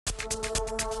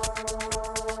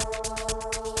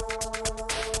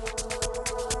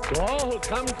To all who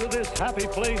come to this happy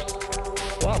place,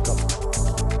 welcome.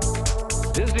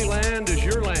 Disneyland is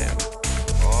your land.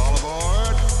 All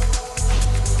aboard.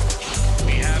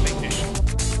 We have ignition.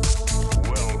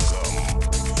 Welcome,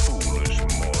 foolish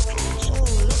mortals. Oh,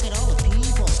 look at all the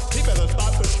people. He better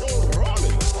start the show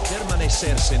rolling.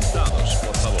 Permanecer sentados,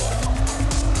 por favor.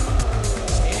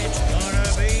 It's gonna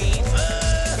be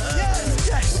fun.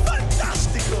 Yes,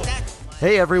 fantastical.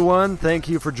 Hey everyone, thank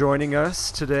you for joining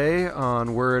us today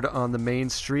on Word on the Main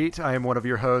Street. I am one of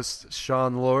your hosts,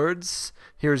 Sean Lords.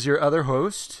 Here's your other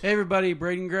host. Hey everybody,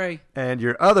 Braden Gray. And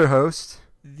your other host.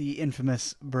 The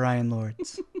infamous Brian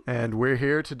Lords. And we're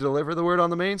here to deliver the Word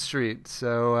on the Main Street.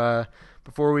 So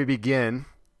before we begin,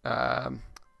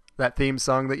 that theme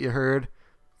song that you heard,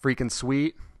 freaking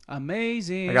sweet.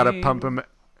 Amazing. I gotta pump him,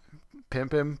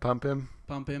 pimp him, pump him.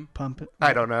 Pump him. Pump it.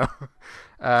 I don't know.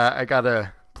 I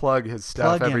gotta plug his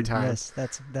stuff Plug every in. time. Yes,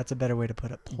 that's a better way to put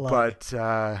it. Plug. But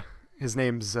his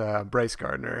name's Bryce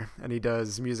Gardner, and he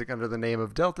does music under the name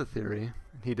of Delta Theory.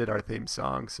 He did our theme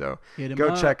song, so Hit him go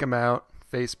up. check him out,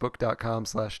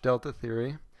 facebook.com/Delta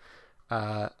Theory.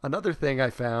 Another thing I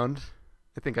found,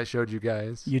 I think I showed you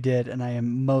guys. You did, and I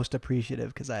am most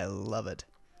appreciative because I love it.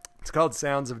 It's called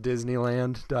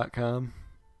soundsofdisneyland.com.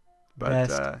 But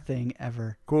Best thing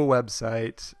ever. cool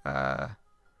website.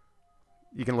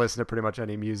 You can listen to pretty much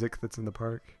any music that's in the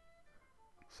park.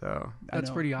 So I That's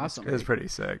know, pretty it's awesome. it was great. pretty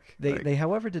sick. They, Like, they,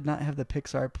 however, did not have the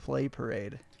Pixar Play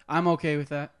Parade. I'm okay with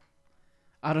that.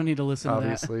 I don't need to listen to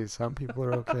obviously, some people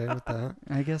are okay with that.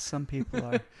 I guess some people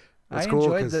are. That's cool,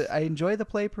 'cause- I enjoy the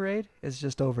Play Parade. It's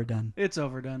just overdone. that. It's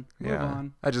overdone. Move Yeah,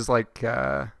 on. I just like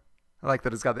I like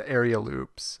that it's got the area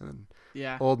loops and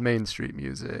Yeah. old Main Street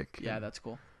music. Yeah, that's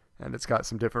cool. And it's got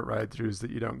some different ride-throughs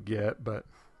that you don't get. But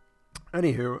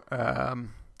anywho,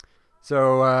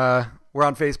 so we're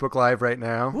on Facebook Live right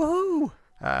now. Whoa!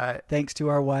 Uh, Thanks to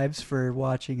our wives for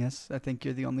watching us. I think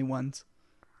you're the only ones.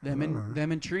 Them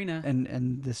and Trina.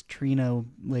 And this Trino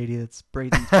lady that's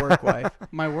Braden's work wife.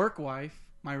 My work wife.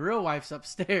 My real wife's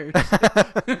upstairs.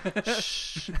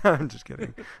 shh, I'm just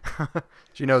kidding.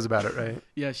 She knows about it, right?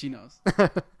 Yeah, she knows.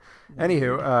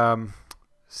 Anywho,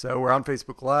 so we're on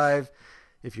Facebook Live.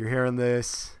 If you're hearing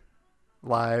this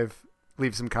live,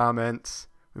 leave some comments.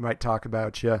 We might talk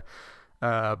about you.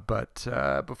 But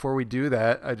before we do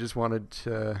that, I just wanted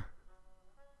to...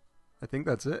 I think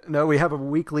that's it. No, we have a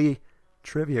weekly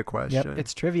trivia question. Yep,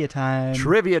 it's trivia time.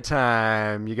 Trivia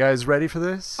time. You guys ready for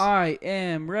this? I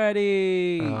am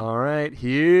ready. All right,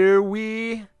 here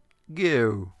we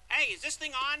go. Hey, is this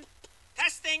thing on?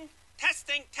 Testing,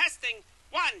 testing, testing.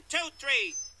 1, 2, 3.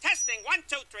 Testing, 1,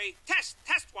 2, 3. Test,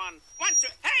 1, 1, 2.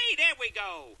 Hey, there we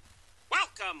go.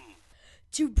 Welcome.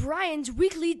 To Brian's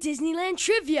weekly Disneyland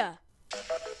trivia.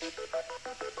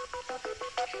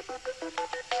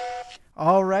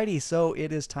 Alrighty, so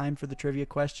it is time for the trivia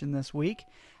question this week.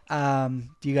 Do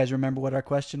you guys remember what our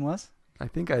question was? I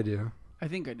think I do. I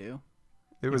think I do.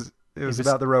 It was was-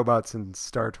 about the robots in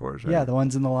Star Tours, right? Yeah, the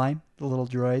ones in the line, the little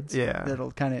droids. Yeah.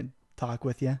 That'll kind of talk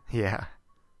with you. Yeah.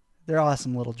 They're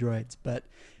awesome little droids. But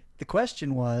the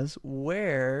question was,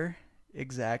 where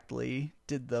exactly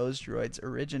did those droids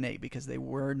originate? Because they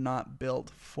were not built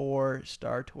for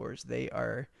Star Tours. They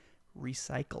are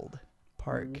recycled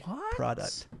park What?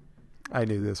 product. I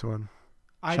knew this one.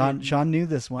 I Sean, didn't. Sean knew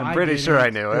this one. I'm I pretty didn't. sure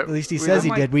I knew it. At least he We says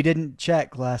don't- he did. We didn't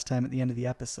check last time at the end of the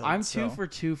episode. I'm so. 2 for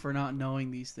 2 for not knowing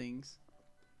these things.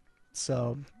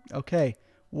 So, okay.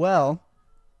 Well,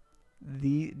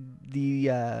 the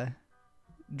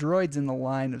droids in the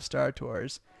line of Star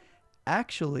Tours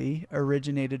actually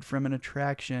originated from an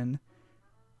attraction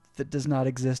that does not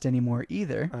exist anymore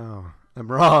either. Oh,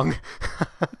 I'm wrong.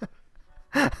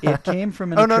 It came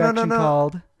from an Oh, no, attraction no.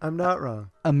 called I'm not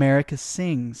wrong. America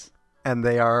Sings. And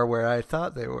they are where I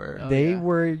thought they were. Oh, They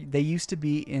yeah. they used to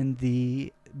be in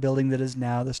the building that is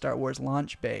now the Star Wars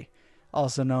Launch Bay,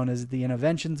 also known as the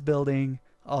Innovations Building,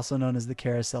 also known as the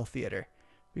Carousel Theater,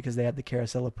 because they had the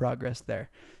Carousel of Progress there.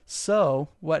 So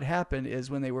what happened is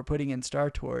when they were putting in Star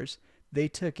Tours, they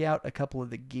took out a couple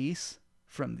of the geese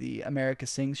from the America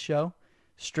Sings show,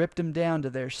 stripped them down to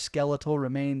their skeletal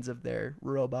remains of their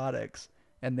robotics,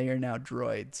 and they are now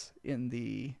droids in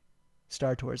the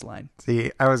Star Tours line.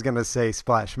 See, I was going to say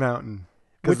Splash Mountain.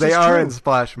 Because Which they is are true, in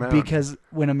Splash Mountain. Because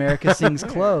when America Sings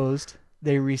closed,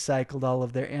 they recycled all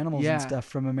of their animals Yeah. and stuff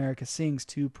from America Sings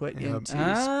to put Yep. into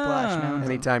Ah. Splash Mountain.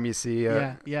 Anytime you see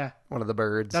yeah. one of the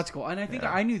birds. That's cool. And I think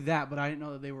Yeah. I knew that, but I didn't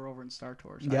know that they were over in Star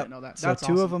Tours. I Yep. didn't know that. So That's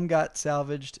two awesome. of them got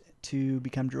salvaged to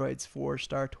become droids for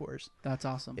Star Tours. That's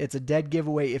awesome. It's a dead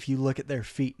giveaway if you look at their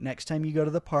feet. Next time you go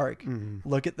to the park,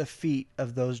 look at the feet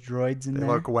of those droids in They there.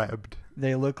 look webbed.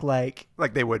 They look like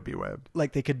Like they would be webbed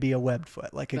they could be a webbed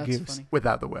foot, like a That's goose. funny.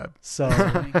 without the web. So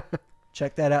Funny.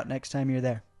 check that out next time you're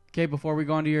there. Okay, before we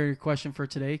go on to your question for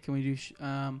today, can we do...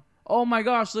 oh my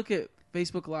gosh, look at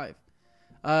Facebook Live.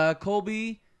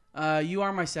 Colby, you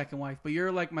are my second wife, but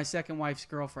you're like my second wife's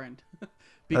girlfriend.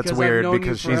 That's I've weird known you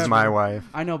because she's forever. my wife.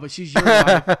 I know, but she's your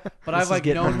wife. But This I've is like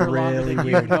getting known her longer really than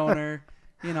weird. you've known her.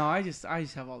 You know, I just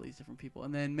have all these different people.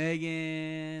 And then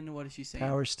Megan, what is she saying?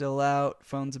 Power's still out.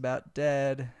 Phone's about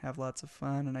dead. Have lots of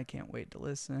fun, and I can't wait to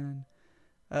listen.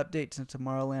 Update to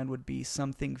Tomorrowland would be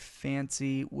something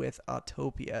fancy with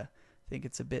Autopia. Think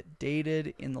it's a bit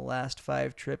dated. In the last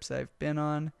 5 trips I've been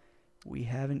on, we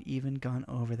haven't even gone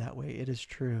over that way. It is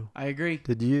true. I agree.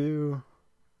 Did you?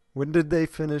 When did they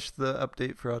finish the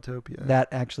update for Autopia? That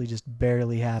actually just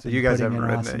barely happened. So you guys putting haven't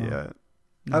in ridden it Osimo. yet.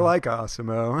 No. I like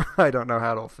Osimo. I don't know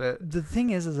how it'll fit. The thing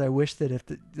is I wish that if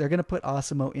they're going to put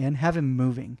Osimo in, have him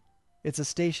moving. It's a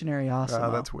stationary Osimo.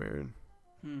 Oh, that's weird.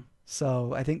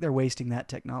 So I think they're wasting that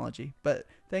technology. But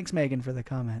thanks, Megan, for the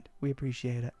comment. We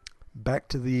appreciate it. Back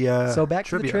to the So back to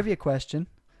trivia. the trivia question.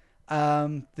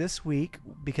 This week,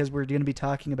 because we're going to be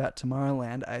talking about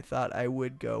Tomorrowland, I thought I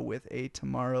would go with a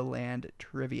Tomorrowland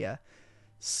trivia.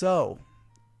 So,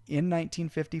 in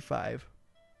 1955,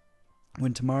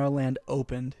 when Tomorrowland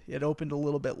opened, it opened a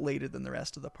little bit later than the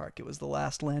rest of the park. It was the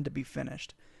last land to be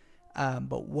finished.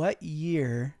 But what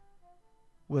year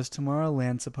was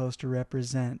Tomorrowland supposed to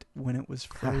represent when it was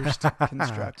first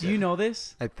constructed? Do you know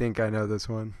this? I think I know this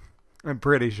one. I'm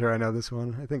pretty sure I know this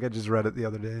one. I think I just read it the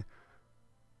other day.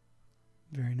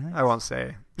 Very nice. I won't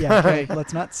say. Yeah, okay,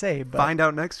 let's not say. But Find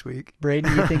out next week.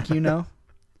 Braden, you think you know?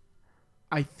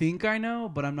 I think I know,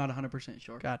 but I'm not 100%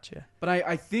 sure. Gotcha. But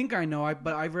I think I know,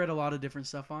 but I've read a lot of different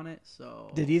stuff on it,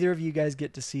 so... Did either of you guys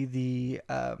get to see the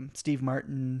Steve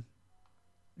Martin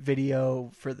video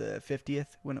for the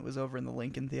 50th when it was over in the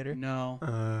Lincoln Theater? No.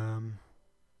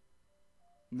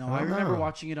 No, I I don't remember know.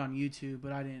 watching it on YouTube,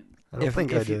 but I didn't... I don't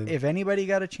think I did. If anybody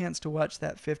got a chance to watch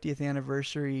that 50th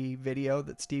anniversary video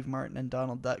that Steve Martin and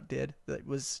Donald Duck did that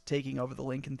was taking over the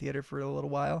Lincoln Theater for a little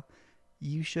while,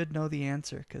 you should know the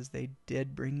answer because they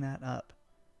did bring that up.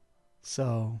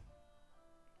 So,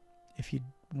 if you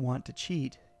want to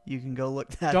cheat, you can go look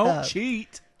that up. Don't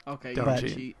cheat! Okay, Don't don't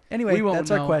cheat. cheat. Anyway, We won't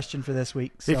that's our know. question for this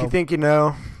week. So, If you think you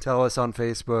know, tell us on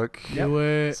Facebook. Do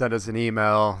it. Send us an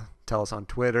email. Tell us on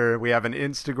Twitter. We have an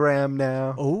Instagram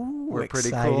now. oh, We're pretty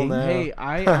exciting. cool now. Hey,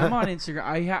 I'm on Instagram.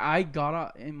 I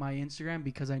got in my Instagram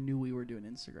because I knew we were doing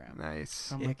Instagram. Nice.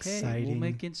 So I'm like, hey, Exciting. we'll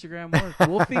make Instagram work.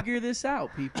 We'll figure this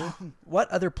out, people. What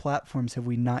other platforms have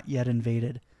we not yet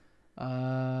invaded?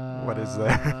 What is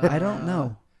that? I don't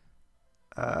know.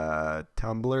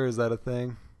 Tumblr, is that a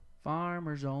thing?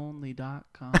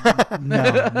 FarmersOnly.com.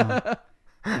 No.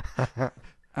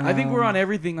 I think we're on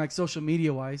everything, like social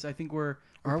media wise. I think we're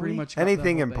Are pretty we? much got the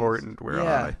Anything whole base. important we're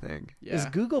Yeah. on, I think. Yeah. Is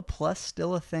Google Plus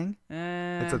still a thing?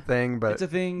 It's a thing, but it's a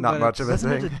thing, not but much of a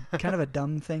Wasn't thing. it a, kind of a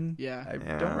dumb thing? Yeah. I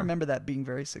Yeah. don't remember that being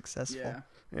very successful. Yeah.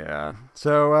 Yeah.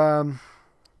 So,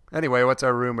 anyway, what's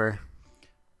our rumor?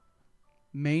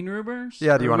 Main rumors?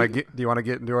 Yeah, do you Or want to we-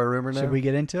 get into our rumor now? Should we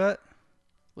get into it?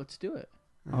 Let's do it.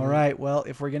 All right. Well,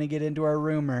 if we're going to get into our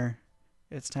rumor,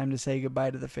 it's time to say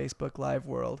goodbye to the Facebook Live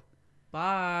world.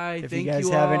 Bye. If Thank you guys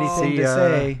you have all. anything See to ya.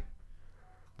 say,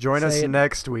 Join us Say it.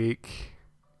 next week.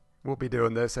 We'll be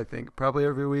doing this, I think, probably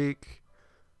every week.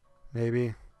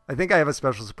 Maybe. I think I have a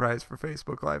special surprise for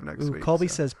Facebook Live next ooh, week. Colby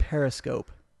so. says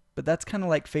Periscope, but that's kind of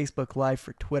like Facebook Live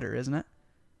for Twitter, isn't it?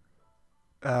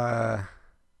 I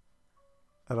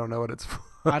don't know what it's for.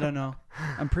 I don't know.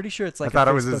 I'm pretty sure it's like thought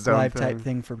a it was Facebook its own Live type thing.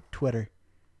 thing for Twitter.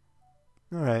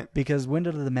 All right. Because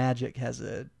Window to the Magic has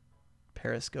a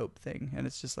Periscope thing, and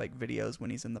it's just like videos when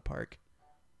he's in the park.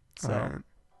 So All right.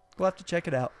 we'll have to check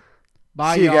it out.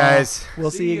 Bye, See you y'all. guys.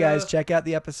 We'll See see you ya. guys. Check out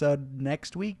the episode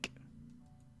next week.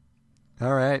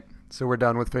 All right. So we're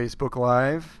done with Facebook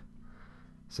Live.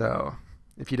 So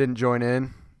if you didn't join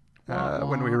in when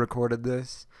we Wah-wah. recorded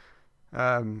this,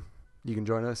 you can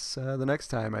join us the next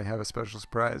time. I have a special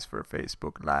surprise for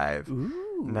Facebook Live.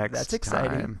 Ooh, Next that's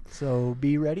exciting. time. So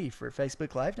be ready for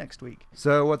Facebook Live next week.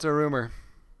 So what's our rumor?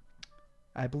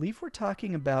 I believe we're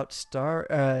talking about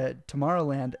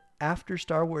Tomorrowland after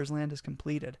Star Wars Land is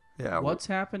completed. Yeah. What's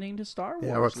happening to Star Wars?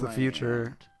 Yeah, what's the Land?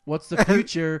 future? What's the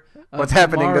future of What's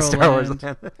happening to Star Wars Tomorrowland?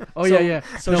 Land? Oh, So- yeah.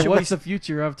 so No, should what's we- the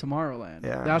future of Tomorrowland?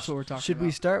 Yeah. That's what we're talking Should about.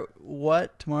 we start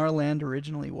what Tomorrowland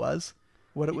originally was?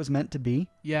 What it was meant to be?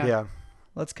 Yeah. Yeah.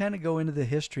 Let's kind of go into the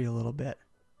history a little bit.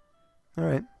 All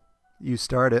right. You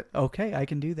start it. Okay, I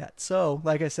can do that. So,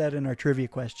 like I said in our trivia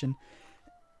question,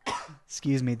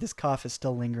 excuse me, this cough is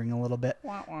still lingering a little bit,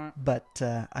 but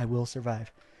I will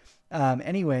survive.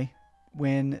 Anyway,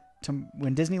 when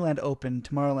Disneyland opened,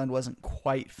 Tomorrowland wasn't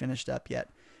quite finished up yet.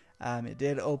 It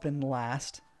did open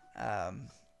last.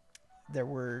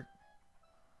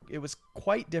 It was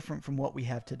quite different from what we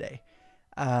have today.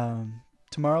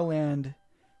 Tomorrowland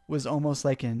was almost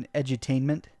like an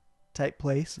edutainment type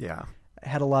place. Yeah. It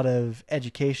had a lot of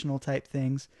educational type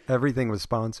things. Everything was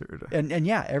sponsored. And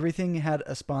yeah, everything had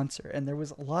a sponsor. And there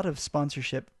was a lot of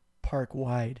sponsorship park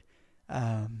wide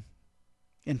in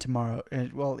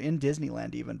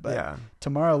Disneyland even. But Yeah.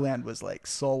 Tomorrowland was like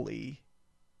solely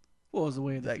What was the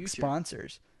way of the like future?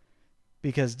 sponsors.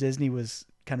 Because Disney was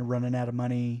kind of running out of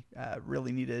money,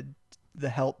 really needed the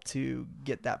help to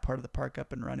get that part of the park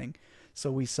up and running.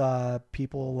 So we saw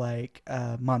people like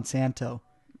Monsanto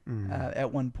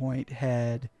at one point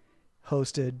had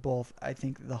hosted both, I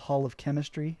think, the Hall of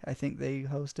Chemistry, I think they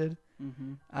hosted.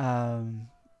 Mm-hmm.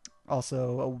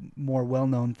 Also, a more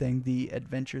well-known thing, the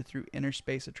Adventure Through Inner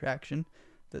Space attraction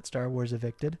that Star Wars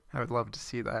evicted. I would love to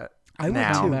see that. I would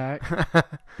now. too,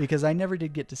 Back. because I never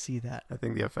did get to see that. I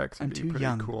think the effects would I'm be too pretty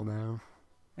young. cool now.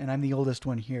 And I'm the oldest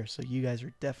one here, so you guys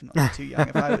are definitely too young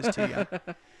if I was too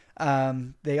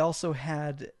young. They also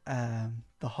had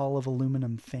the Hall of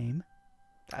Aluminum Fame.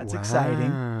 That's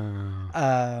exciting.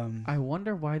 I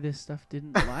wonder why this stuff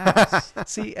didn't last.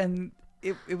 See, and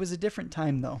it was a different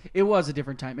time, though. It was a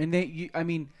different time, and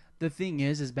the thing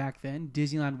is back then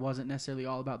Disneyland wasn't necessarily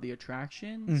all about the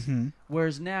attractions,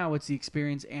 whereas now it's the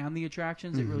experience and the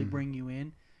attractions that really bring you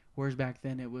in. Whereas back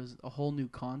then it was a whole new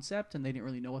concept, and they didn't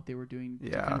really know what they were doing to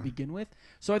kind of begin with.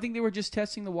 So I think they were just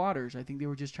testing the waters. I think they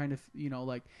were just trying to,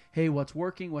 like, hey, what's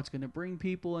working? What's going to bring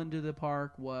people into the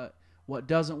park? What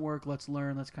doesn't work? Let's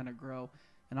learn. Let's kind of grow.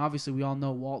 And obviously, we all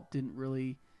know Walt didn't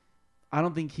really. I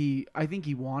think he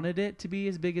wanted it to be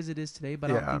as big as it is today,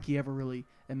 but I don't think he ever really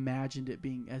imagined it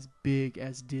being as big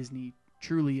as Disney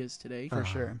truly is today. For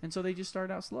sure. And so they just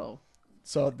started out slow.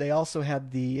 So they also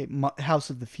had the House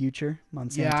of the Future.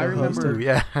 Monsanto Yeah, I remember. hosted.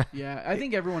 Yeah. Yeah, I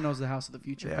think everyone knows the House of the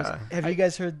Future. 'cause Yeah. Have you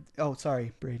guys heard? Oh,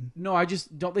 sorry, Braden. No, I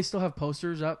just don't. They still have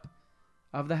posters up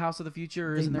of the House of the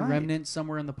Future, or They isn't there might. remnants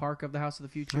somewhere in the park of the House of the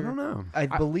Future? I don't know. I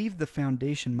believe the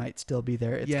foundation might still be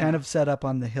there. It's Yeah. kind of set up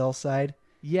on the hillside.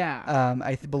 Yeah,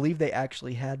 I believe they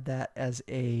actually had that as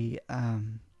a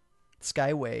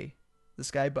skyway, the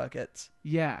sky buckets.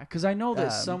 yeah, because I know that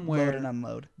load somewhere and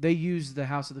unload. they use the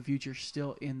House of the Future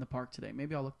still in the park today.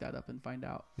 Maybe I'll look that up and find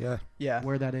out Yeah. Yeah.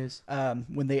 where that is.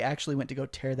 When they actually went to go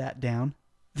tear that down,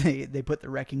 they put the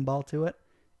wrecking ball to it,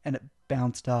 and it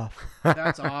bounced off.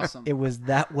 That's awesome. It was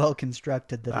that well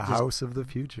constructed that The it just House of the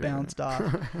Future. bounced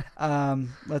off.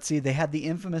 Let's see. They had the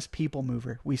infamous People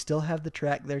Mover. We still have the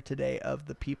track there today of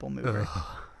the People Mover.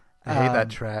 I hate that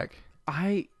track.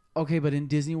 Okay, but in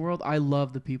Disney World, I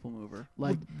love the People Mover.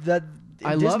 Like, I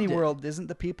In Disney loved it. World, isn't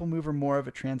the People Mover more of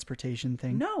a transportation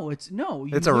thing? no, it's no.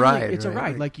 You It's a literally- ride, It's a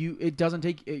right? ride. Like- It doesn't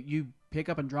take you pick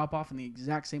up and drop off in the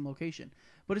exact same location.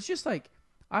 But it's just like,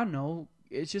 I don't know.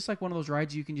 It's just like one of those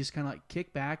rides you can just kind of like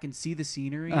kick back and see the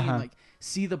scenery and like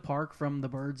see the park from the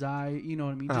bird's eye. You know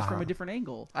what I mean? Just from a different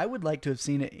angle. I would like to have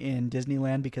seen it in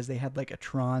Disneyland because they had like a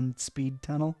Tron speed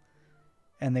tunnel,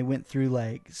 and they went through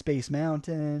like Space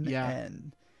Mountain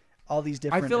and all these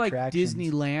different I feel like attractions.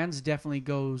 Disneyland's definitely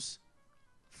goes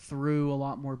through a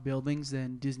lot more buildings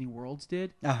than Disney World's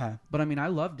did. But I mean, I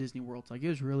love Disney World. Like, it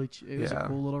was really, it was a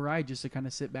cool little ride just to kind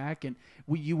of sit back. And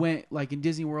you went, like, in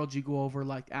Disney World, you go over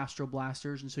like Astro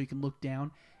Blasters, and so you can look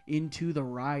down into the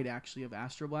ride actually of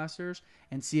Astro Blasters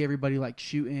and see everybody like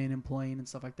shooting and playing and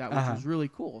stuff like that, which was really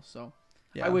cool. So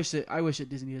I wish that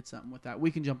Disney did something with that.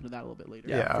 We can jump into that a little bit later.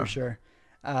 Yeah, for sure.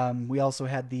 We also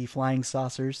had the flying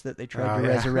saucers that they tried to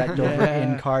yeah. resurrect over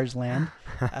in Cars Land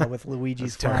with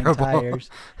Luigi's flying terrible. tires.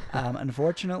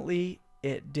 Unfortunately,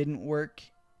 it didn't work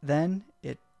then.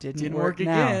 It didn't work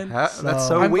now. again. That's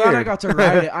so I'm weird. glad I got to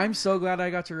ride it. I'm so glad I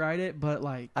got to ride it, but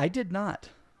like, I did not.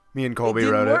 Me and it Colby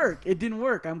didn't wrote work. It didn't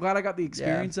work. I'm glad I got the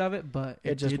experience of it, but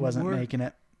It just didn't wasn't work. making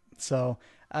it. So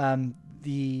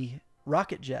the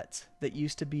rocket jets that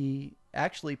used to be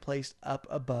actually placed up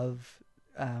above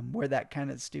where that kind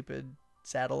of stupid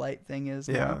satellite thing is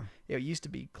now. It used to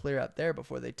be clear up there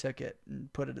before they took it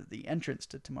and put it at the entrance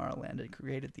to Tomorrowland and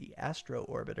created the Astro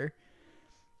Orbiter.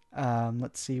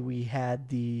 Let's see, we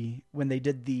had when they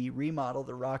did the remodel,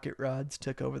 the rocket rods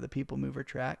took over the People Mover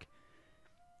track.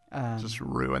 Just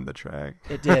ruined the track.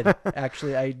 It did.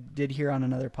 Actually, I did hear on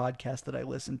another podcast that I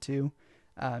listened to.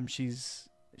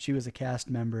 She was a cast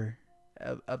member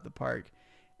of the park,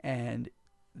 and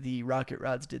the rocket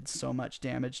rods did so much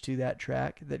damage to that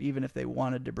track that even if they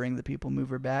wanted to bring the People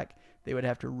Mover back, they would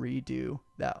have to redo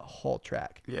that whole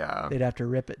track. Yeah. They'd have to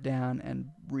rip it down and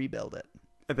rebuild it.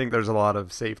 I think there's a lot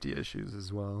of safety issues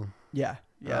as well. Yeah,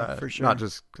 for sure. Not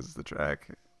just because of the track.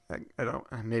 I don't,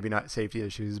 maybe not safety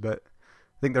issues, but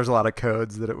I think there's a lot of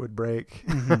codes that it would break.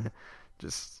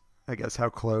 Just, I guess, how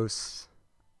close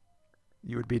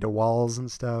you would be to walls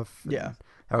and stuff. Yeah. And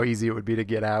how easy it would be to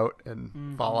get out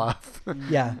and fall off.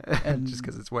 Yeah. And just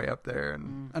because it's way up there.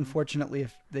 And unfortunately,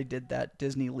 if they did that,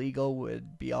 Disney Legal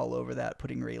would be all over that,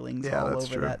 putting railings all that's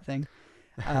over true. that thing.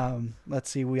 Let's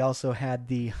see. We also had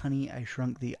the Honey, I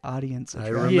Shrunk the Audience. I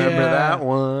remember that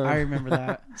one. I remember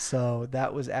that. So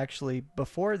that was actually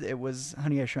before it was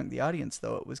Honey, I Shrunk the Audience,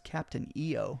 though. It was Captain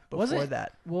EO before Was it?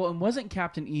 that. Well, and wasn't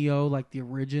Captain EO like the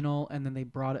original, and then they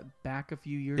brought it back a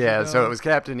few years ago? Yeah, so it was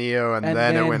Captain EO, and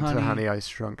then it went to Honey. Honey, I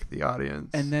Shrunk the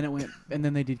Audience. And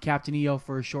then they did Captain EO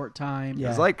for a short time. It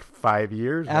was like 5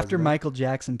 years. After wasn't it? Michael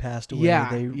Jackson passed away, Yeah,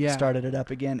 they yeah. started it up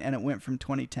again, and it went from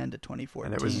 2010 to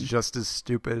 2014. And it was just as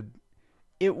stupid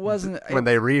It wasn't when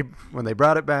they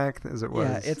brought it back as it was.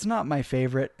 Yeah, it's not my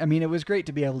favorite. I mean, it was great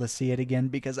to be able to see it again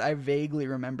because I vaguely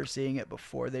remember seeing it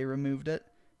before they removed it,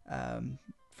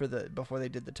 before they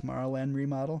did the Tomorrowland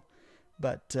remodel.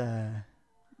 But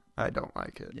I don't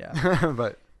like it. Yeah.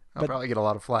 but I'll probably get a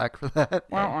lot of flack for that.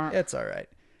 yeah, it's all right.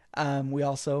 We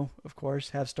also, of course,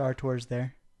 have Star Tours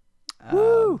there.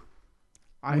 Woo!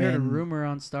 I heard a rumor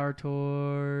on Star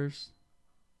Tours.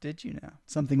 Did you know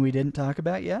something we didn't talk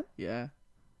about yet? Yeah.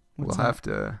 What's We'll that? have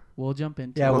to. We'll jump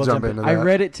into Yeah, it. we'll jump into that. I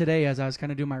read it today as I was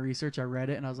kind of doing my research. I read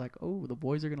it and I was like, oh, the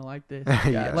boys are going to like this.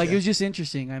 Yeah. Like, it was just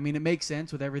interesting. I mean, it makes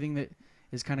sense with everything that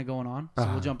is kind of going on. So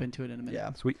we'll jump into it in a minute.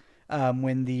 Yeah. Sweet.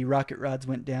 When the rocket rods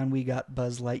went down, we got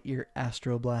Buzz Lightyear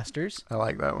Astro Blasters. I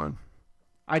like that one.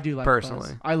 I do like Personally.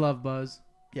 Buzz. I love Buzz.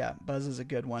 Yeah, Buzz is a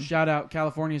good one. Shout out,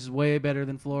 California's is way better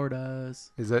than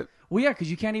Florida's. Is it? Well, yeah,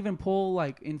 because you can't even pull,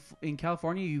 like, in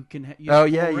California, you can you Oh, have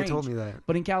yeah, full you range. told me that.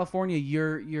 But in California,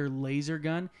 your laser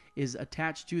gun is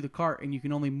attached to the cart, and you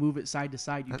can only move it side to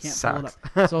side. You That can't sucks. pull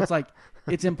it up. So it's like,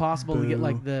 it's impossible to get, Boo.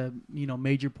 like, the,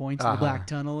 major points in the Black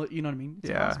Tunnel. You know what I mean? It's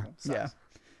Yeah. impossible. Sucks.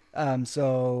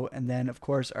 Yeah. And then, of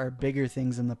course, our bigger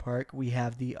things in the park, we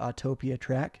have the Autopia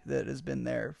track that has been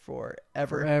there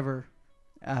forever.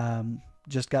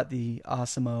 Just got the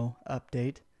Osimo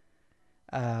update.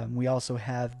 We also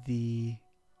have the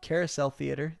Carousel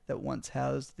Theater that once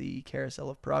housed the Carousel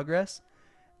of Progress,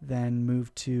 then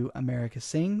moved to America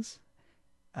Sings,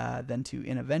 then to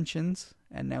Innoventions,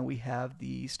 and now we have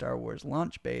the Star Wars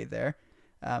Launch Bay there.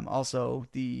 Also,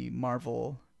 the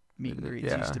Marvel meet and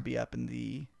greets used to be up in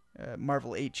the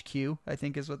Marvel HQ, I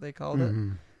think is what they called it.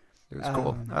 It was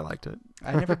cool. I liked it.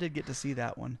 I never did get to see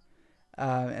that one.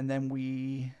 And then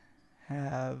we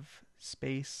have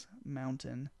Space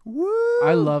Mountain. Woo!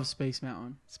 I love Space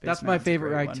Mountain. That's my Mountain's a favorite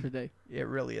great ride one. today. It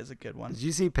really is a good one. Did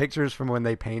you see pictures from when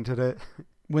they painted it?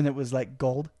 When it was like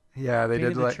gold? Yeah, they Painted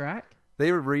did the like track? they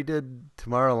redid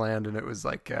Tomorrowland, and it was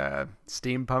like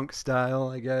steampunk style,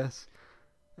 I guess.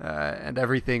 And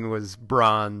everything was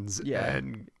bronze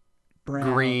and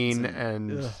Browns green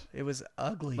and it was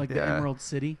ugly. Like the Emerald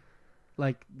City?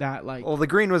 Like that, like... well, the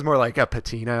green was more like a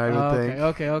patina, I would think.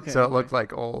 Okay. So it looked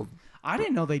like old. I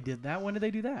didn't know they did that. When did they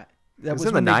do that? That was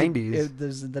in when the they 90s.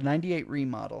 There's the 98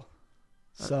 remodel.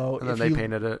 So And then they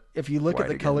painted it. If you look at white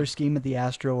the again. color scheme of the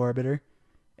Astro Orbiter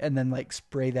and then like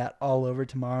spray that all over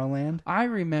Tomorrowland. I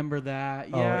remember that.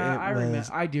 Oh, Yeah, it I remember.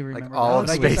 was- I do remember Like all that. of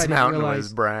I guess I Space didn't Mountain realize-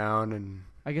 was brown, and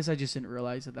I guess I just didn't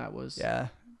realize that was... Yeah.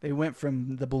 They went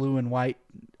from the blue and white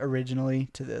originally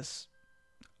to this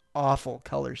awful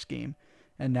color scheme.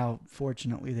 And now,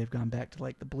 fortunately, they've gone back to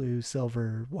like the blue,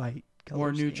 silver, white color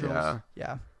More scheme. neutrals.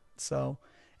 Yeah. So,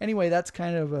 anyway, that's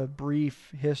kind of a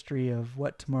brief history of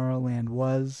what Tomorrowland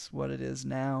was, what it is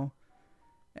now.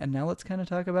 And now let's kind of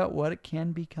talk about what it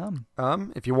can become.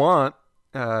 if you want,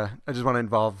 I just want to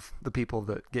involve the people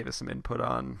that gave us some input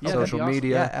on Yeah, that'd social be awesome.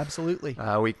 media. Yeah, absolutely.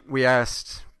 We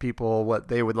asked people what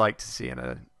they would like to see in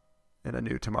a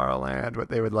new Tomorrowland, what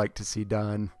they would like to see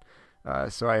done.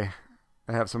 So I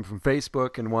have some from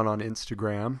Facebook and one on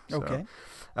Instagram. So, Okay.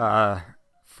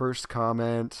 First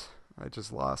comment, I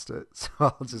just lost it, so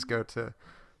I'll just go to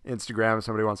Instagram. If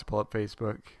somebody wants to pull up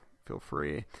Facebook, feel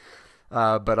free.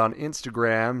 But on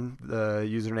Instagram, the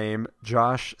username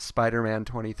Josh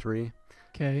Spiderman23.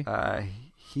 Okay.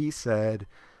 He said,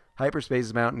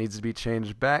 Hyperspace Mountain needs to be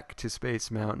changed back to Space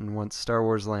Mountain once Star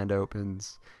Wars Land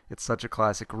opens. It's such a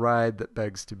classic ride that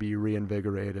begs to be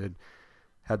reinvigorated.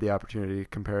 Had the opportunity to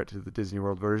compare it to the Disney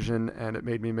World version, and it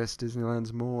made me miss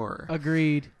Disneyland's more.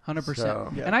 Agreed. 100%.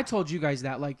 So- Yeah. And I told you guys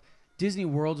that, like, Disney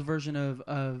World's version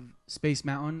of Space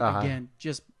Mountain, Uh-huh. again,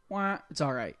 just it's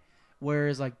all right.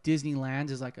 Whereas like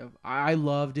Disneyland is like I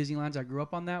love Disneyland. I grew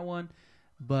up on that one,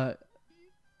 but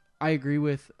I agree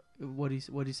with what he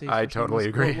say. I totally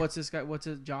agree. What's this guy? What's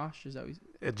it? Josh? Is that what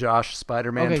he's... Josh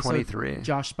Spider-Man Okay, 23. So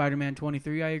Josh Spider-Man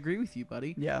 23. I agree with you,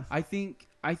 buddy. Yeah. I think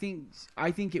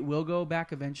it will go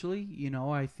back eventually. You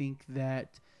know, I think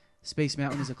that Space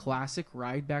Mountain is a classic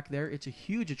ride back there. It's a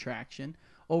huge attraction.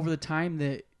 Over the time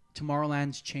that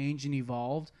Tomorrowland's changed and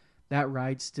evolved, that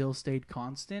ride still stayed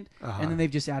constant. Uh-huh. And then they've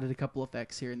just added a couple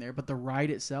effects here and there. But the ride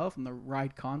itself and the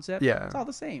ride concept, Yeah. it's all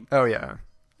the same. Oh, yeah.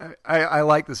 I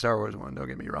like the Star Wars one, don't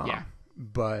get me wrong. Yeah.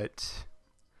 But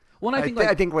Well, and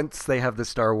I think once they have the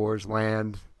Star Wars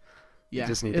land, you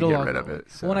just need to it'll get all rid go of away.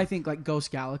 it. So. Well, and I think like Ghost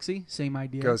Galaxy, same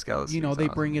idea. Ghost Galaxy You know, is they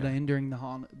awesome, bring it yeah. in during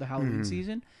the Halloween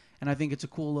season, and I think it's a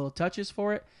cool little touches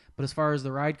for it. But as far as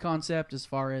the ride concept, as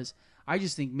far as I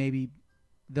just think maybe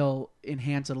they'll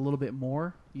enhance it a little bit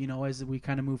more. You know, as we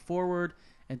kind of move forward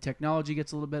and technology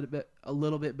gets a little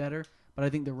bit better. But I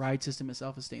think the ride system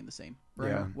itself is staying the same.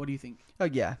 Brian, Yeah. what do you think? Oh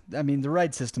yeah, I mean the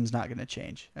ride system's not going to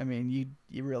change. I mean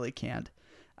you really can't.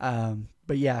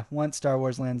 But yeah, once Star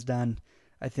Wars Land's done,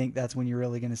 I think that's when you're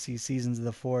really going to see Seasons of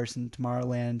the Force and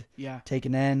Tomorrowland Yeah. take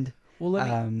an end. Well,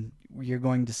 let me, You're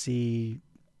going to see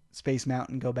Space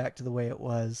Mountain go back to the way it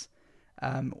was.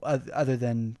 Other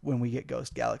than when we get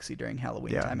Ghost Galaxy during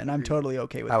Halloween Yeah. time, and I'm totally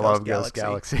okay with I Ghost love Galaxy.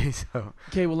 Ghost Galaxy. So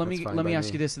okay. Well, let that's me fine let me by ask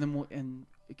me. you this, and then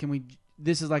can we?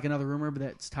 This is like another rumor, but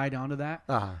that's tied onto that.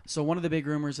 Uh-huh. So one of the big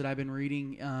rumors that I've been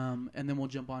reading, and then we'll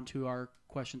jump on to our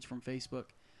questions from Facebook,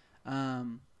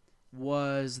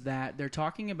 was that they're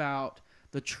talking about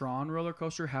the Tron roller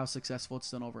coaster, how successful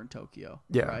it's done over in Tokyo.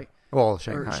 Yeah. Right? Well, Or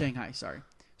Shanghai. Shanghai, sorry.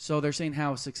 So they're saying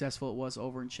how successful it was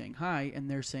over in Shanghai, and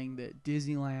they're saying that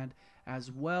Disneyland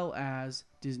as well as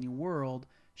Disney World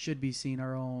should be seeing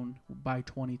our own by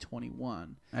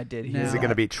 2021. I did Now- hear Is it that. going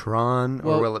to be Tron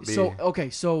or will it be?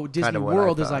 So Disney kinda what I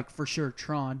World is thought? like for sure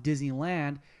Tron.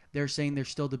 Disneyland, they're saying they're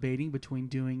still debating between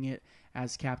doing it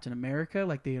as Captain America,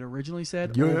 like they had originally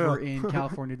said, Yeah. over in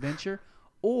California Adventure,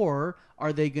 or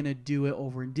are they going to do it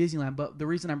over in Disneyland? But the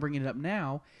reason I'm bringing it up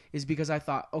now is because I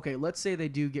thought, okay, let's say they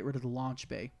do get rid of the launch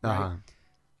bay, right? Uh-huh.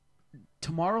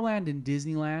 Tomorrowland and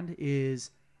Disneyland is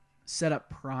set up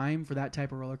prime for that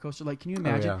type of roller coaster. Like, can you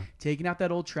imagine yeah. taking out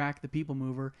that old track, the People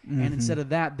Mover, and instead of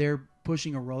that, they're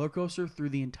pushing a roller coaster through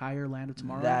the entire land of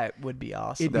Tomorrowland? That would be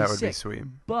awesome. It'd That would be sick. sweet.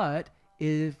 But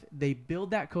if they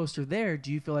build that coaster there,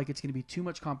 do you feel like it's going to be too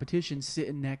much competition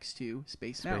sitting next to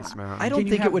Space Mountain? Space Mountain. I don't Can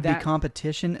you think it have would that- be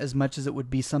competition as much as it would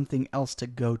be something else to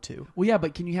go to. Well, yeah,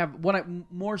 but can you have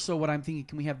more so what I'm thinking?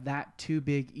 Can we have that two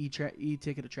big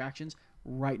e-ticket attractions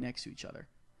right next to each other?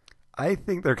 I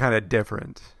think they're kind of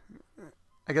different.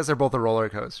 I guess they're both a roller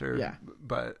coaster. Yeah.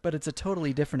 But But it's a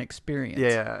totally different experience.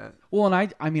 yeah. Well,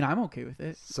 and I mean, I'm okay with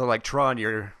it. So like Tron,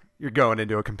 you're going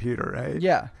into a computer, right?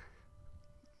 Yeah.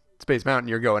 Space Mountain,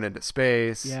 you're going into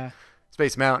space. Yeah,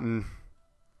 Space Mountain,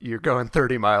 you're going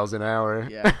 30 miles an hour.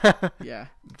 yeah, yeah,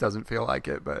 Doesn't feel like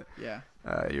it, but yeah.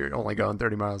 you're only going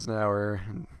 30 miles an hour.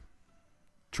 And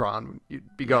Tron,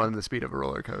 you'd be going the speed of a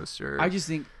roller coaster. I just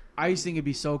think it'd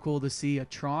be so cool to see a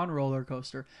Tron roller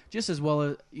coaster, just as well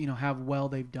as how well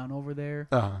they've done over there.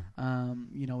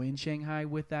 In Shanghai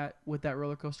with that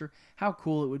roller coaster. How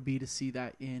cool it would be to see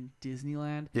that in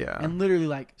Disneyland. Yeah. And literally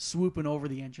like swooping over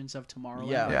the entrance of Tomorrowland.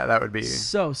 Yeah. yeah, that would be.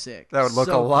 So sick. That would look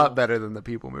So a lot cool. better than the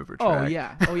People Mover track. Oh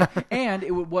yeah, and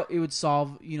it would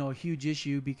solve a huge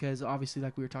issue because obviously,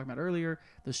 like we were talking about earlier,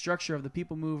 the structure of the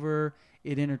People Mover,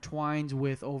 it intertwines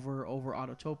with over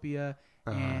Autotopia,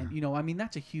 and I mean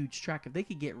that's a huge track. If they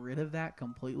could get rid of that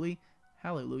completely,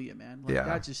 hallelujah, man! Like, Yeah.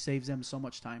 that just saves them so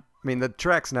much time. I mean, the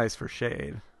track's nice for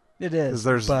shade. It is. 'Cause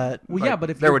there's, but Well, yeah,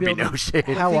 but if there you're would be building- no shade.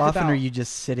 how think often about- are you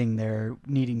just sitting there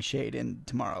needing shade in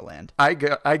Tomorrowland? I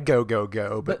go,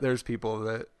 but But- there's people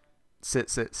that sit.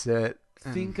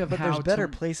 Think of But how there's better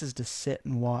places to sit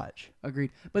and watch.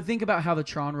 Agreed. But think about how the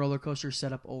Tron roller coaster is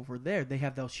set up over there. They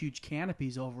have those huge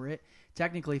canopies over it.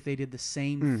 Technically, if they did the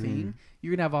same thing,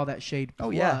 you're gonna have all that shade.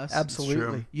 Oh Plus, yeah,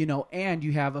 absolutely. And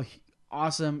you have a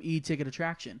awesome e-ticket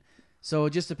attraction. So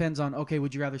it just depends on, okay,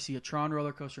 would you rather see a Tron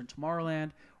roller coaster in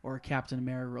Tomorrowland or a Captain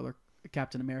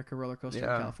America roller coaster in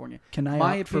Yeah. California? Can I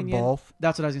My opt for opinion, both?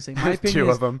 That's what I was gonna say. My opinion Two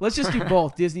is, of them. let's just do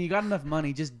both. Disney, you got enough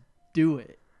money, just do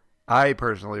it. I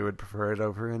personally would prefer it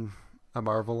over in a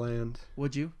Marvel Land.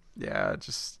 Would you? Yeah,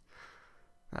 just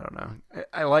I don't know.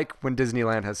 I like when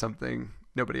Disneyland has something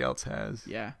nobody else has.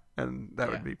 Yeah. And that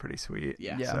Yeah. would be pretty sweet.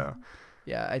 Yeah. Yeah. So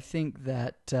Yeah, I think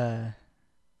that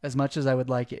as much as I would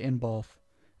like it in both,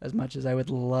 as much as I would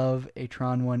love a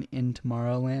Tron one in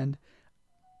Tomorrowland,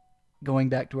 going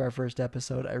back to our first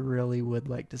episode, I really would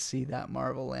like to see that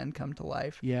Marvel Land come to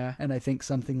life. Yeah. And I think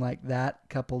something like that,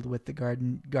 coupled with the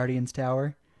Guardians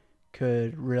Tower,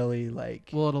 could really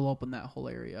Well, it'll open that whole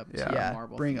area up. Yeah.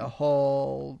 Marvel bring theme. a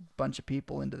whole bunch of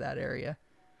people into that area.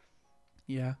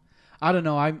 Yeah, I don't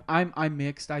know. I'm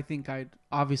mixed. I think I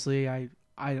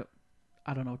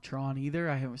don't know Tron either.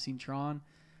 I haven't seen Tron,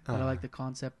 but I like the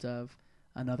concept of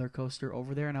another coaster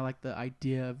over there, and I like the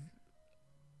idea of.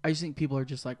 I just think people are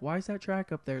just like, why is that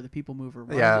track up there? The people mover.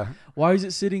 Why is it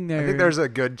sitting there? I think there's a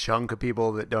good chunk of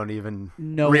people that don't even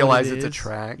know realize what it it's a is.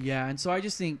 track. Yeah, and so I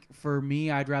just think for me,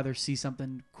 I'd rather see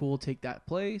something cool take that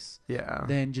place Yeah.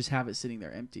 than just have it sitting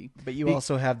there empty. But you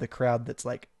also have the crowd that's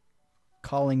like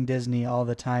calling Disney all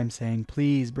the time saying,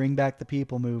 please bring back the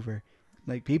people mover.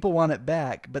 Like, people want it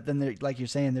back, but then like you're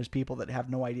saying, there's people that have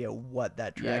no idea what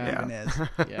that track even is.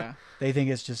 Yeah. They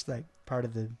think it's just like part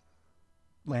of the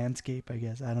landscape, I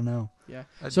guess. I don't know. Yeah.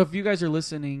 So if you guys are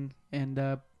listening, and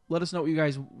let us know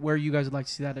where you guys would like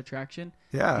to see that attraction.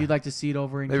 Yeah. If you'd like to see it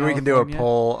over in Maybe California. we can do a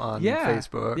poll on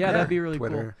Facebook. Yeah, or that'd be really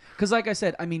Twitter. cool. Because like I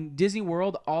said, I mean, Disney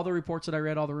World, all the reports that I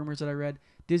read, all the rumors that I read,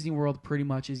 Disney World pretty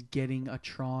much is getting a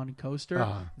Tron coaster.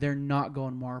 They're not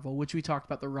going Marvel, which we talked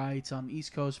about the rights on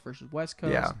East Coast versus West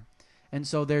Coast. Yeah. And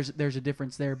so there's a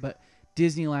difference there, but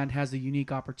Disneyland has the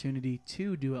unique opportunity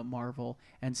to do a Marvel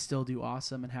and still do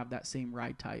awesome and have that same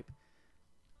ride type.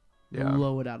 Yeah.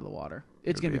 Blow it out of the water.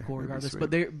 It's going to be cool regardless.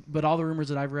 But all the rumors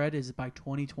that I've read is by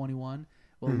 2021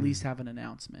 we'll at least have an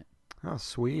announcement. Oh,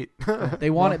 sweet. They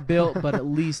want it built, but at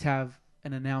least have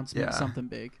an announcement, Yeah. something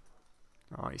big.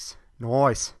 Nice.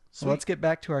 So let's get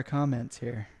back to our comments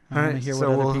here. I All want to right, hear so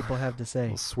what other people have to say.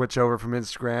 We'll switch over from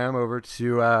Instagram over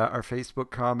to our Facebook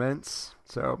comments.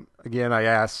 So again,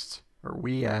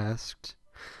 we asked,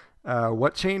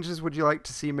 what changes would you like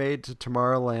to see made to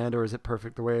Tomorrowland, or is it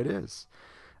perfect the way it is?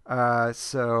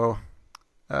 So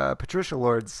Patricia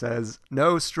Lord says,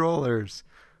 no strollers.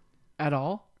 At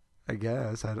all? I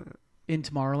guess. I don't In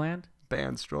Tomorrowland?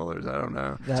 ban strollers. I don't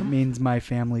know. That means my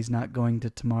family's not going to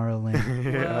Tomorrowland.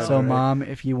 Yeah, So, right. Mom,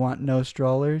 if you want no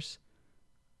strollers,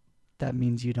 that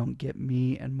means you don't get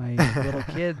me and my little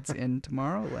kids in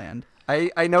Tomorrowland.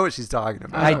 I know what she's talking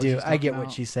about. I do. I get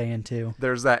what she's saying, too.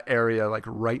 There's that area like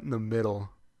right in the middle.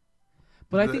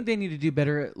 But I think they need to do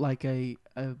better at like a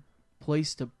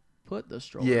place to put the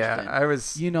strollers Yeah, in. I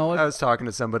was I was talking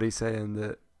to somebody saying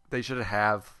that they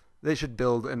should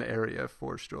build an area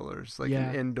for strollers, like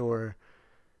an indoor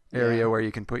area where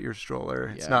you can put your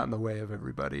stroller. It's not in the way of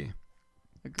everybody.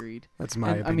 Agreed. That's my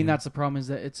opinion. I mean, that's the problem, is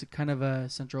that it's kind of a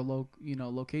central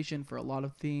location for a lot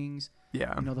of things.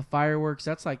 Yeah. The fireworks,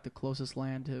 that's like the closest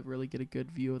land to really get a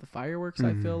good view of the fireworks,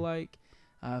 I feel like.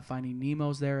 Finding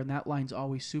Nemo's there, and that line's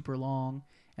always super long,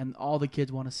 and all the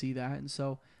kids want to see that. And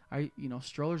so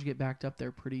strollers get backed up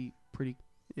there pretty.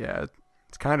 Yeah,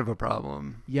 it's kind of a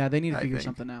problem. Yeah, they need to figure think.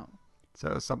 something out.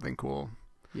 So something cool.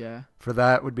 Yeah. For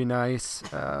that would be nice.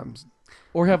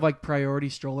 Or have like priority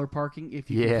stroller parking if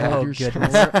you Yeah. can fold Oh, your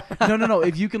goodness. stroller. No.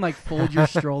 If you can like fold your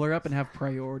stroller up and have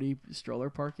priority stroller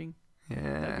parking.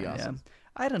 Yeah. That'd be awesome.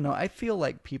 I don't know. I feel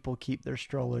like people keep their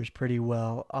strollers pretty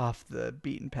well off the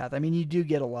beaten path. I mean, you do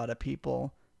get a lot of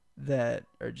people that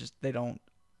are just, they don't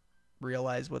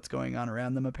realize what's going on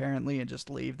around them apparently and just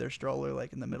leave their stroller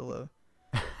like in the middle of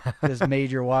this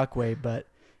major walkway. But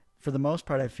for the most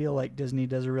part, I feel like Disney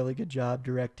does a really good job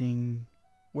directing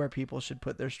where people should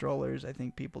put their strollers. I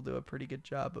think people do a pretty good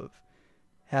job of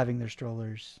having their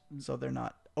strollers so they're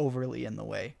not overly in the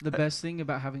way. The best thing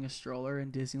about having a stroller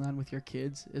in Disneyland with your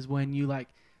kids is when you like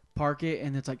park it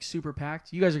and it's like super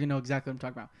packed. You guys are gonna know exactly what I'm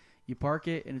talking about. You park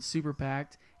it and it's super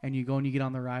packed, and you go and you get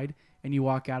on the ride and you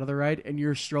walk out of the ride and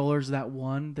your stroller's that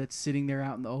one that's sitting there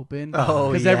out in the open.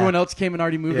 Oh, because yeah. everyone else came and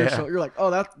already moved their Yeah. stroller. You're like, oh,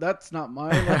 that's not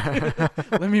mine.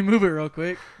 Like, let me move it real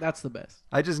quick. That's the best.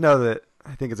 I just know that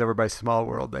I think it's over by Small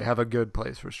World. They have a good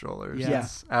place for strollers. Yeah.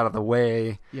 It's out of the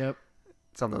way. Yep.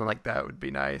 Something like that would be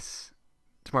nice.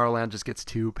 Tomorrowland just gets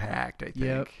too packed, I think.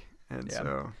 Yep. And Yeah.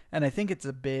 so, And I think it's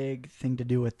a big thing to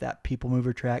do with that people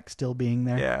mover track still being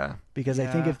there. yeah. Because I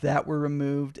think Yeah. if that were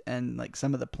removed and like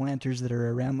some of the planters that are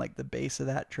around like the base of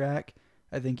that track,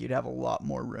 I think you'd have a lot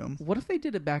more room. What if they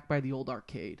did it back by the old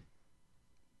arcade?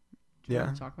 Do you know what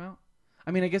Yeah. I'm talking about? I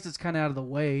mean, I guess it's kind of out of the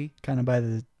way, Kind of by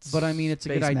the but I mean, it's a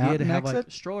good Space idea to Mountain have like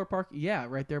exit? stroller park. Yeah,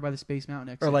 right there by the Space Mountain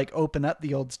exit. or like open up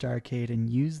the old Starcade and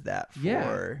use that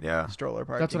for Yeah. stroller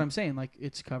parking. That's what I'm saying. Like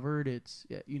it's covered. It's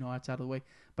it's out of the way.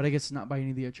 But I guess it's not by any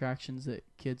of the attractions that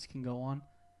kids can go on.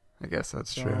 I guess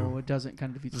that's So true. it doesn't kind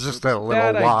of defeat. It's the just purpose. a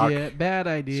little walk. Bad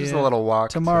idea. It's just a little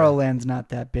walk. Tomorrowland's not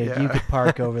that big. Yeah. You could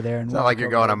park over there and It's walk not like you're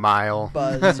over going to a mile.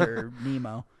 Buzz or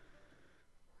Nemo.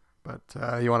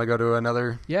 But you want to go to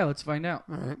another? Yeah, let's find out.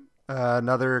 All right.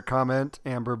 Another comment,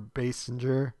 Amber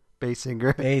Basinger.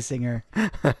 Basinger.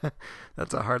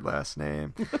 That's a hard last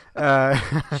name.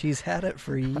 She's had it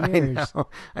for years. I know.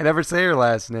 I never say her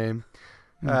last name.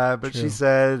 But true. she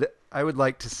said, I would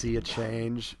like to see a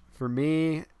change. For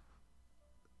me,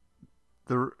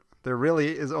 there really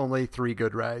is only 3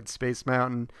 good rides: Space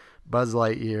Mountain, Buzz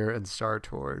Lightyear, and Star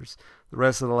Tours. The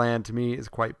rest of the land, to me, is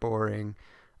quite boring.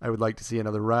 I would like to see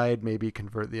another ride, maybe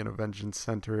convert the Innovation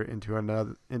Center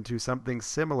into something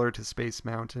similar to Space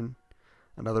Mountain.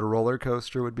 Another roller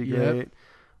coaster would be great.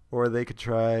 Or they could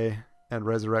try and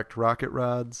resurrect rocket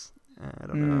rods. I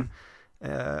don't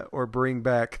know. Or bring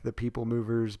back the People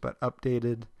Movers, but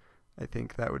updated. I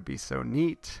think that would be so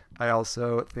neat. I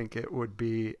also think it would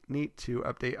be neat to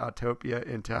update Autopia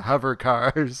into hover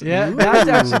cars. Yeah,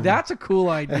 that's a cool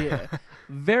idea.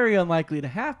 Very unlikely to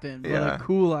happen, but a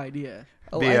cool idea.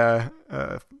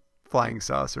 The flying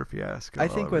saucer fiasco. I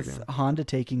think with Honda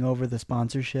taking over the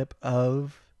sponsorship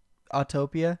of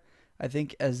Autopia, I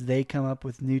think as they come up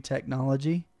with new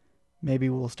technology, maybe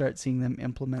we'll start seeing them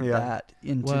implement that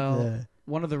into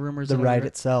one of the rumors the ride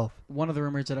itself. One of the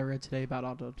rumors that I read today about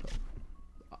Autopia.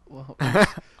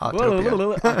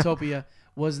 Autopia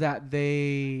was that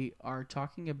they are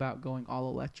talking about going all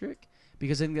electric,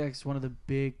 because I think that's one of the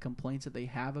big complaints that they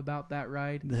have about that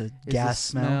ride. The gas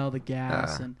smell, the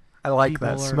gas, and I like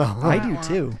that smell. I do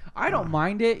too. I don't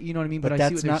mind it, you know what I mean? But I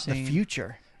that's see what not they're saying. the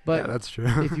future. But that's true.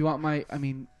 If you want I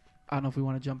don't know if we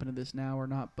want to jump into this now or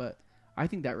not, but I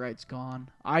think that ride's gone.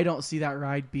 I don't see that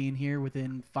ride being here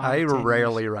within 5 to 10 years.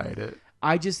 rarely ride it.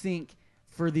 I just think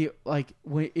for the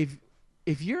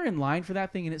if you're in line for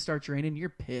that thing and it starts raining, you're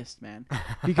pissed, man,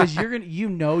 because you're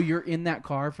in that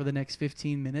car for the next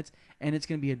 15 minutes and it's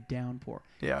gonna be a downpour.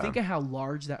 Yeah. Think of how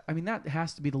large that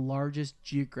has to be the largest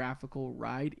geographical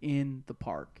ride in the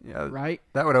park. Yeah. Right.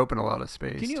 That would open a lot of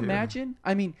space. Can you too. imagine?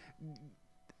 I mean,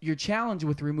 your challenge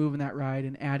with removing that ride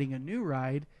and adding a new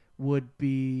ride would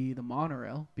be the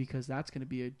monorail, because that's going to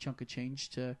be a chunk of change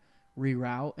to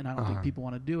reroute, and I don't think people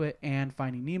want to do it. And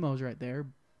Finding Nemo's right there,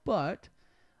 but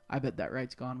I bet that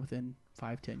ride's gone within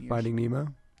 5-10 years. Finding Nemo?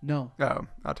 No. Oh,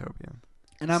 Autopia.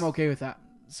 And I'm okay with that.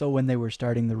 So when they were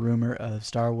starting the rumor of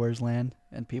Star Wars Land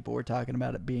and people were talking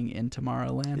about it being in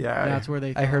Tomorrowland, that's where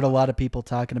they. I heard a lot of people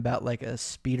talking about like a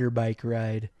speeder bike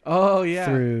ride. Oh yeah,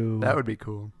 through that would be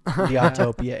cool. The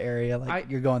Autopia area,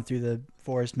 like you're going through the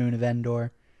forest moon of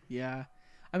Endor. Yeah,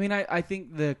 I mean, I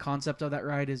think the concept of that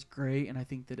ride is great, and I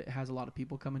think that it has a lot of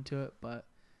people coming to it, but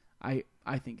I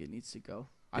think it needs to go.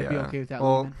 I'd be okay with that.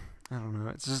 Well, I don't know.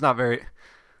 It's just not very.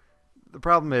 The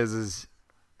problem is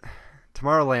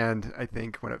Tomorrowland, I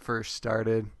think, when it first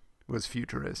started, was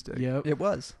futuristic. Yep. It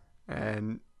was.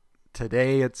 And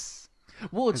today it's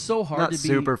so hard to be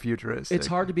super futuristic. It's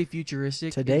hard to be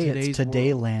futuristic. Today it's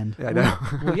Todayland. Yeah, I know.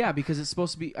 Well, yeah, because it's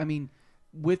supposed to be. I mean,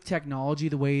 with technology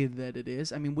the way that it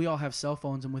is, I mean, we all have cell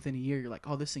phones, and within a year, you're like,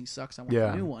 "Oh, this thing sucks. I want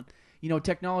a new one." You know,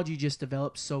 technology just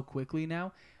develops so quickly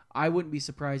now. I wouldn't be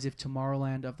surprised if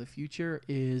Tomorrowland of the future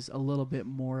is a little bit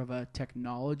more of a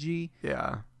technology,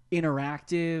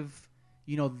 interactive,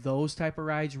 you know, those type of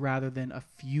rides rather than a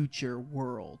future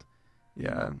world. Yeah.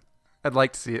 You know? I'd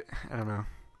like to see it, I don't know,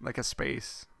 like a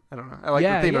space. I don't know. I like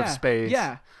the theme of space.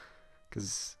 Yeah.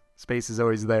 Because space is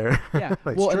always there. Yeah.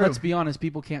 Well, and let's be honest,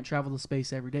 people can't travel to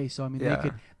space every day. So, I mean,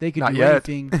 they could Not do yet.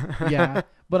 anything. Yeah.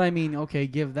 But, I mean, okay,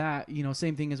 give that, you know,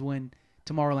 same thing as when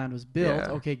Tomorrowland was built.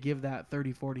 Yeah. Okay, give that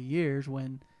 30, 40 years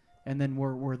and then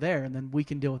we're there, and then we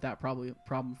can deal with that problem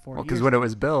 40 years. Because when it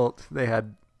was built, they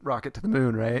had rocket to the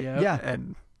moon, right? Yep. Yeah.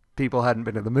 And people hadn't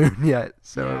been to the moon yet,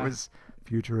 so it was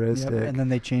futuristic. Yep. And then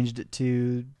they changed it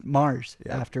to Mars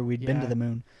after we'd been to the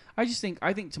moon. I think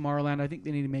Tomorrowland, I think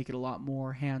they need to make it a lot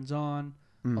more hands-on,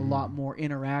 a lot more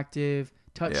interactive,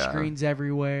 touch screens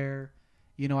everywhere.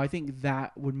 You know, I think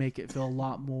that would make it feel a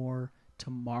lot more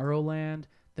Tomorrowland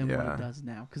than what it does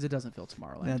now, because it doesn't feel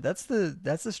Tomorrowland. Yeah,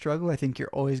 that's the struggle I think you're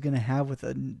always going to have with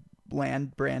a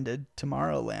land branded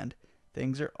Tomorrowland.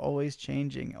 Things are always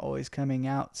changing, always coming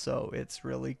out, so it's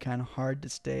really kind of hard to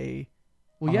stay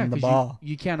on the ball.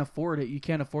 You can't afford it. You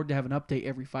can't afford to have an update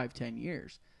every 5-10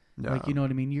 years. No. Like, you know what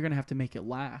I mean? You're going to have to make it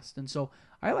last. And so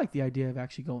I like the idea of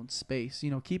actually going space, you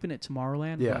know, keeping it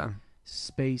Tomorrowland, but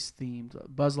space themed.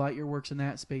 Buzz Lightyear works in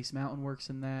that. Space Mountain works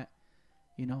in that.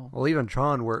 You know, well, even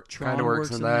Tron kind of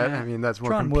works in that. I mean, that's more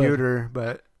Tron computer,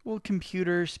 but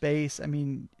computer, space. I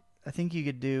mean, I think you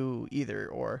could do either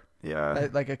or. Yeah,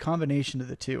 like a combination of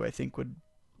the two, I think would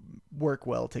work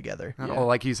well together. Oh,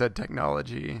 like you said,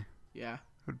 technology. Yeah,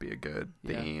 would be a good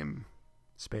theme.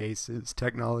 Space is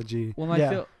technology. Well,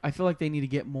 I feel like they need to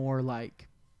get more like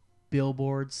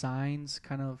billboard signs,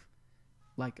 kind of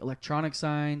like electronic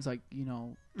signs, like,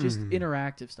 just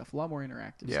interactive stuff. A lot more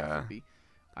interactive stuff would be,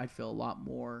 I'd feel a lot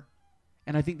more.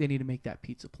 And I think they need to make that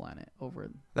Pizza Planet over.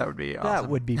 That would be awesome. That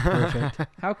would be perfect.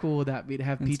 How cool would that be to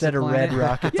have Pizza Instead of Planet? Red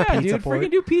Rocket, Yeah, Pizza dude, Port.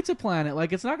 freaking do Pizza Planet.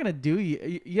 Like, it's not gonna do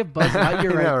you. You have Buzz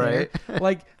Lightyear I know, right there. right?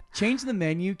 Like, change the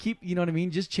menu. Keep, you know what I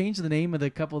mean? Just change the name of the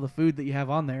couple of the food that you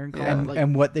have on there and call it like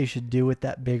And what they should do with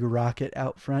that big rocket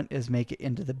out front is make it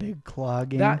into the big claw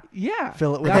game. that. Yeah,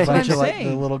 Fill it with that's a bunch what of I'm like the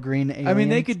saying. little green aliens. I mean,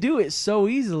 they could do it so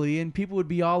easily, and people would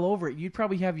be all over it. You'd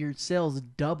probably have your sales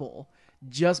double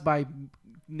just by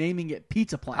naming it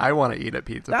Pizza Planet. I want to eat at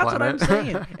Pizza That's Planet. what I'm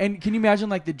saying. And can you imagine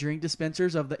like the drink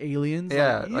dispensers of the aliens?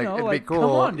 Yeah, like, like, it'd like, be cool. Come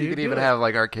on, dude, you could do even it. have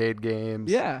like arcade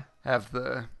games. Yeah. Have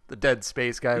the Dead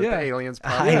Space guy with Yeah. the aliens. I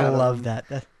popping out of love him.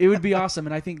 that. It would be awesome,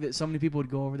 and I think that so many people would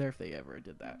go over there if they ever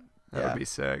did that. That Yeah. would be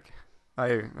sick.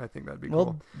 I think that'd be Well,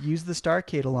 cool. use the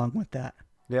Starcade along with that.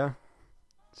 Yeah.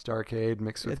 Starcade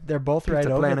mixed with. They're both Pizza right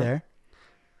over Planet. there.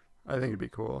 I think it'd be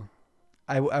cool.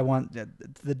 I want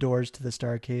the doors to the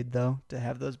Starcade though to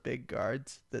have those big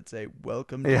guards that say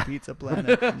 "Welcome to Yeah. Pizza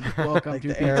Planet." And, Welcome like to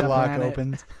the Pizza airlock Planet.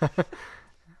 opens.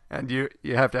 And you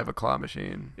have to have a claw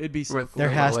machine It'd be so with cool. There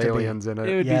has little to be. aliens in it.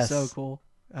 It would Yes. be so cool.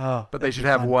 Oh, But they that'd should be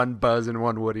have fun. one Buzz and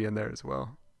one Woody in there as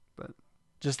well.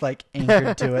 just like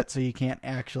anchored to it, so you can't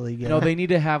actually get. No, it. they need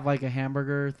to have like a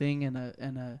hamburger thing and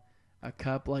a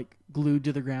cup like glued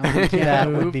to the ground. So you can't that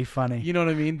move. would be funny. You know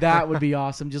what I mean? That would be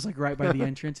awesome. Just like right by the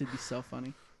entrance, it'd be so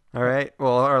funny. All right.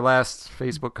 Well, our last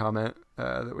Facebook comment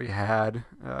that we had,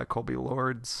 Colby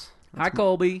Lords. Hi,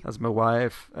 Colby. That's my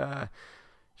wife.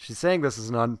 She's saying this is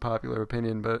an unpopular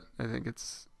opinion, but I think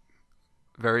it's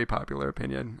a very popular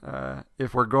opinion.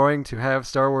 If we're going to have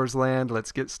Star Wars Land,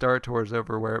 let's get Star Tours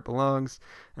over where it belongs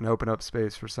and open up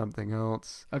space for something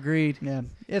else. Agreed. Yeah,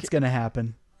 it's gonna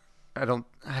happen. I don't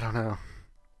know.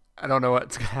 I don't know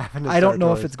what's gonna happen. To I don't Star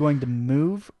know if Tours. it's going to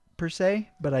move per se,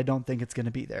 but I don't think it's going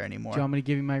to be there anymore. Do you want me to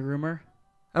give you my rumor?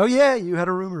 Oh yeah, you had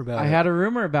a rumor about it. I had a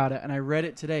rumor about it, and I read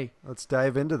it today. Let's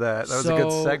dive into that. That was a good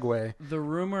segue. The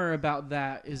rumor about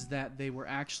that is that they were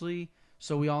actually.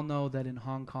 So we all know that in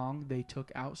Hong Kong they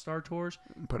took out Star Tours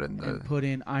Put in and put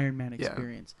in Iron Man Yeah.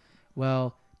 Experience.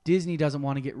 Well, Disney doesn't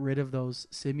want to get rid of those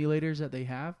simulators that they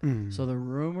have. So the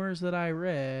rumors that I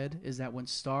read is that when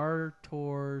Star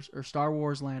Tours or Star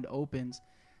Wars Land opens,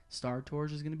 Star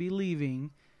Tours is going to be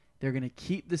leaving. They're going to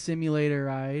keep the simulator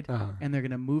ride, and they're going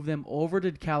to move them over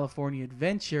to California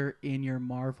Adventure in your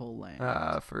Marvel Land.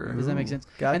 Does that make sense?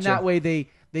 Gotcha. And that way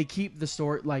they keep the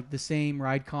story, like the same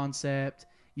ride concept,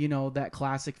 you know, that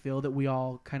classic feel that we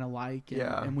all kind of like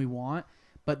and we want.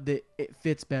 But it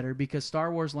fits better because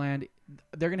Star Wars Land,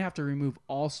 they're going to have to remove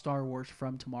all Star Wars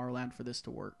from Tomorrowland for this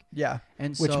to work. Yeah,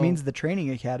 And which so, means the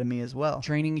training academy as well.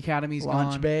 Training Academy's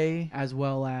Launch gone, bay. as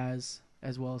well as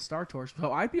Star Tours.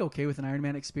 So I'd be okay with an Iron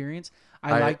Man experience.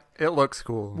 It looks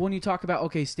cool. When you talk about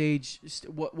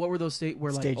what were those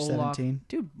where Stage like Olaf, 17.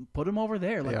 dude, put them over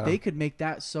there. Like they could make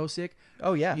that so sick.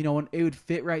 Oh yeah, You know, and it would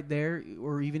fit right there,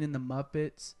 or even in the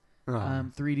Muppets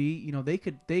 3D. You know, they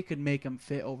could make them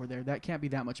fit over there. That can't be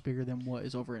that much bigger than what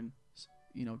is over in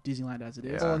Disneyland as it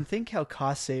is. Well, and think how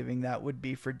cost saving that would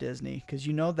be for Disney, because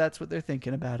that's what they're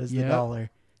thinking about is the Yep. dollar.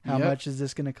 How Yep. much is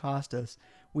this going to cost us?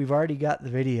 We've already got the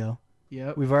video.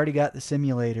 Yep. We've already got the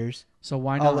simulators. So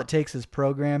why not? All it takes is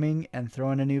programming and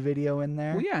throwing a new video in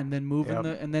there. Well, yeah, and then moving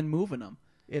Yep. moving them.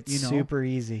 It's you know. super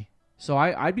easy. So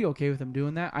I'd be okay with them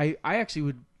doing that. I actually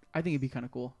would. I think it'd be kind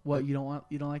of cool. What, you don't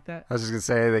like that? I was just gonna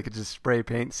say they could just spray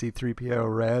paint C-3PO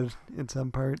red in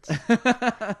some parts, so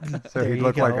There he'd you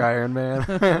look like go. Iron Man.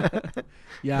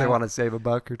 Yeah. They want to save a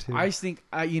buck or two. I just think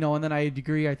and then I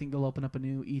agree. I think they'll open up a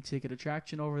new e-ticket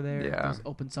attraction over there. Yeah. They'll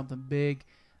open something big,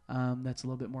 that's a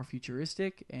little bit more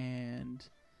futuristic, and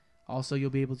also you'll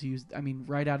be able to use. I mean,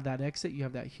 right out of that exit, you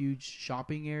have that huge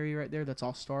shopping area right there. That's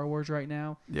all Star Wars right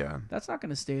now. Yeah. That's not going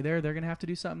to stay there. They're going to have to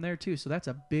do something there too. So that's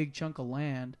a big chunk of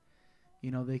land.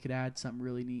 They could add something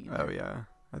really neat. in Oh there. yeah.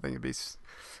 I think it'd be.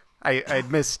 I'd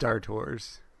miss Star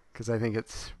Tours because I think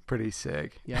it's pretty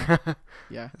sick. Yeah.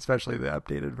 Yeah. Especially the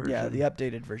updated version. Yeah, the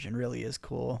updated version really is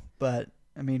cool. But,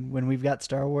 I mean, when we've got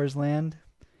Star Wars Land,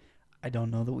 I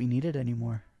don't know that we need it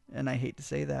anymore. And I hate to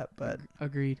say that, but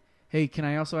Agreed. Hey, can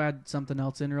I also add something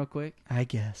else in real quick? I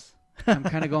guess. I'm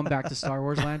kind of going back to Star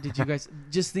Wars Land. Did you guys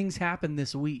just things happened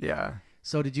this week? Yeah.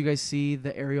 So did you guys see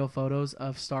the aerial photos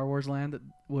of Star Wars Land that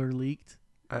were leaked?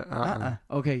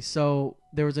 Okay, so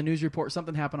there was a news report.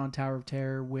 Something happened on Tower of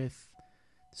Terror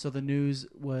so the news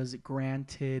was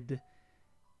granted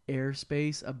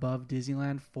airspace above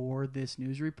Disneyland for this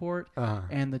news report.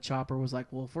 And the chopper was like,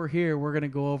 well, if we're here, we're going to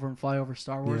go over and fly over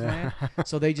Star Wars Land.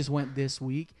 So they just went this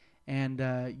week.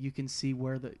 and you can see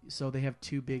where so they have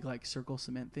two big like circle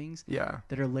cement things Yeah.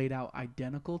 that are laid out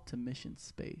identical to Mission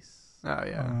Space. Oh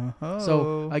yeah.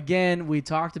 So again, we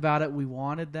talked about it. We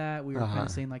wanted that. We were kind Uh-huh.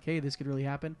 of saying like, hey, this could really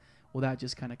happen. Well, that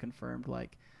just kind of confirmed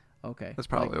like, okay, That's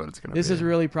probably like, what it's gonna be. this is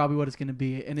really probably what it's going to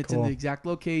be, and it's in Cool. the exact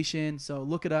location. So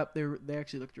look it up. They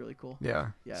actually looked really cool.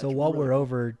 Yeah. Yeah. So it's while really we're cool.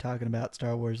 over talking about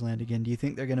Star Wars Land again, do you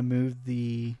think they're going to move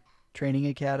the training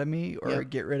academy or Yep.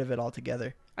 get rid of it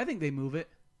altogether? I think they move it.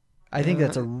 I think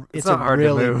that's It's a not hard to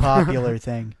really move. popular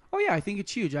thing. Oh yeah, I think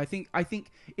it's huge. I think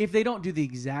if they don't do the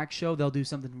exact show, they'll do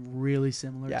something really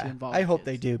similar to Yeah, involve. I hope kids.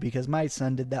 they do because my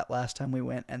son did that last time we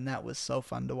went, and that was so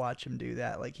fun to watch him do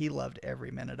that. Like he loved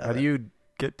every minute of How it. do you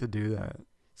get to do that?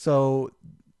 So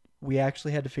we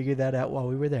actually had to figure that out while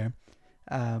we were there.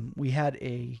 We had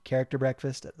a character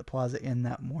breakfast at the Plaza Inn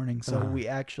that morning. So we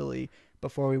actually,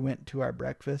 before we went to our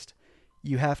breakfast,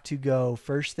 you have to go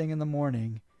first thing in the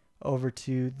morning over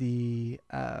to the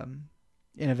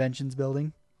Innoventions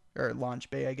building or launch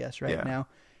bay, I guess, right Yeah. now.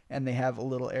 And they have a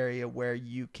little area where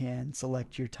you can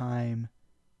select your time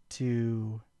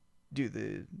to do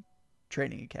the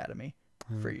training academy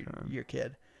for your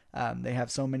kid. They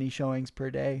have so many showings per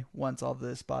day. Once all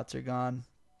the spots are gone,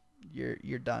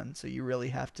 you're done. So you really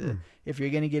have to, if you're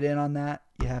going to get in on that,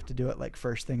 you have to do it like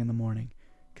first thing in the morning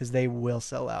because they will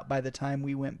sell out. By the time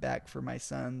we went back for my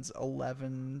son's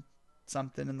 11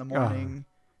 something in the morning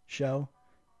show,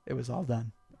 it was all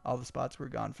done. All the spots were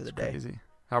gone for the day. Crazy.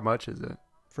 How much is it?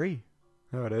 Free.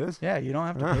 Oh, it is? Yeah, you don't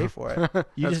have to pay for it.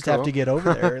 You That's just have to cool. get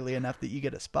over there early enough that you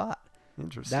get a spot.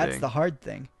 Interesting. That's the hard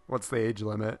thing. What's the age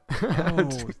limit? Oh,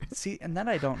 see, and that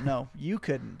I don't know. You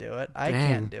couldn't do it. I Dang.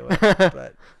 can't do it.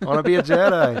 But I want to be a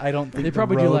Jedi. I don't think They the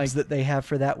probably robes do, like- that they have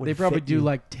for that would They probably fit do you.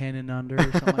 like 10 and under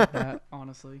or something like that.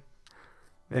 Honestly.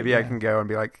 Maybe I Yeah. can go and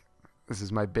be like, this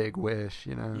is my big wish,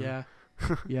 you know? Yeah.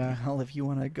 Yeah. Well, if you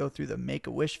want to go through the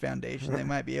Make-A-Wish Foundation, they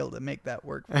might be able to make that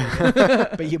work for you.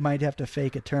 But you might have to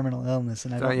fake a terminal illness,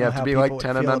 and I don't Don't you know have how to be people like would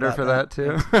 10 and feel under about for that,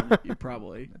 too? You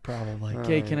probably. Probably.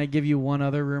 Okay, can I give you one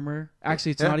other rumor?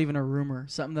 Actually, it's Yeah. not even a rumor.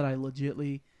 Something that I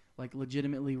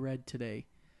legitimately read today.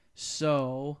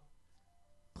 So,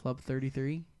 Club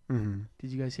 33. Mm-hmm.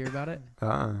 Did you guys hear about it?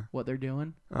 Uh-uh. What they're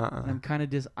doing? Uh-uh. And I'm kind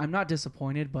of I'm not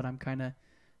disappointed, but I'm kind of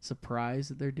surprised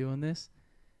that they're doing this.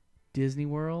 Disney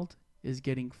World is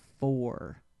getting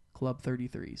 4 Club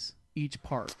 33s each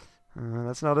park.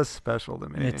 That's not as special to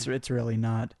me. It's really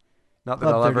not. not that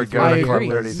Club I'll ever 33. go I to Club agree.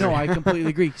 33. No, I completely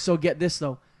agree. So get this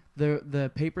though.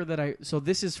 The paper that so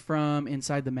this is from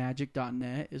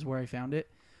InsideTheMagic.net is where I found it.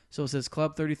 So it says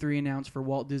Club 33 announced for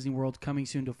Walt Disney World coming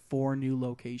soon to 4 new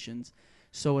locations.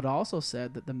 So it also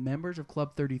said that the members of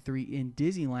Club 33 in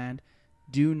Disneyland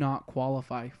do not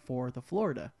qualify for the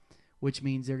Florida, which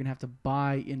means they're going to have to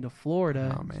buy into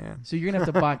Florida. Oh, man. So you're going to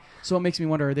have to buy. So it makes me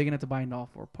wonder, are they going to have to buy into all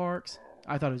 4 parks?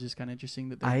 I thought it was just kind of interesting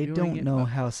that they're I doing don't it, know but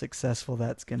how successful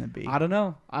that's going to be. I don't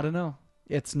know.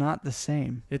 It's not the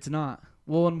same. It's not.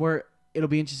 Well, and it'll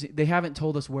be interesting. They haven't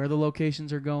told us where the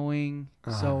locations are going.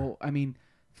 So, I mean,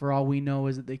 for all we know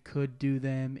is that they could do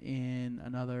them in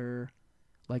another,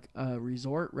 like a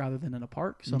resort rather than in a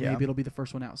park. So Yeah. maybe it'll be the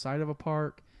first one outside of a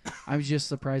park. I was just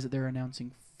surprised that they're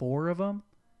announcing 4 of them.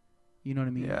 You know what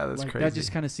I mean? Yeah, that's like, crazy. That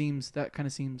just kind of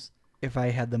seems. If I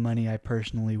had the money, I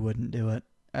personally wouldn't do it.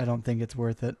 I don't think it's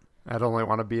worth it. I'd only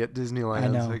want to be at Disneyland, I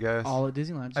know. I guess. All at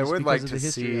Disneyland. I just would because like of to the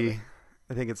history of it. see,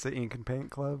 I think it's the Ink and Paint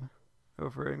Club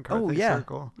over in Oh, Carthage yeah.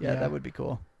 Circle. Yeah, Yeah. that would be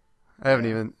cool. I haven't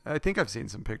even, I think I've seen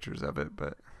some pictures of it,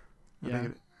 but Yeah.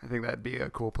 I think that'd be a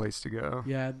cool place to go.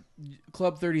 Yeah,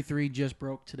 Club 33 just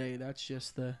broke today. That's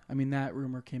just that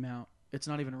rumor came out. It's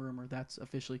not even a rumor. That's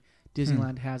officially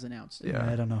Disneyland has announced it. Yeah.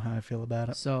 I don't know how I feel about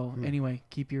it. So anyway,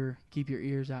 keep your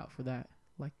ears out for that.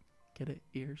 Like, get it?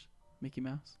 Ears? Mickey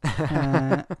Mouse?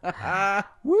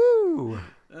 Woo!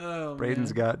 Oh,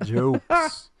 Braden's man. got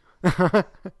jokes.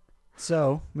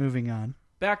 So, moving on.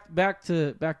 Back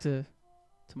to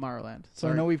Tomorrowland. So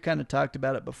I know we've kind of talked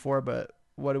about it before, but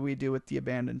what do we do with the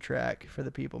abandoned track for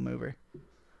the People Mover?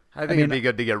 I think mean, it'd be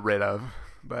good to get rid of,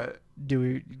 but Do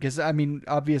we? Because I mean,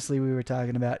 obviously we were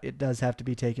talking about it does have to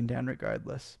be taken down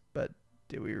regardless. But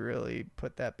do we really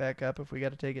put that back up if we got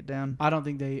to take it down? I don't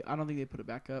think they put it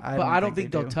back up. I But don't I don't think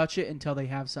think they they'll do. touch it until they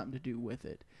have something to do with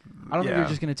it. I don't think Yeah. they're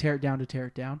just going to tear it down to tear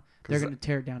it down. They're 'Cause going to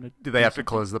tear it down to do they have to something.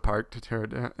 close the park to tear it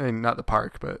down? I mean, not the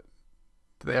park, but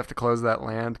do they have to close that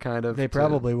land kind of? They to-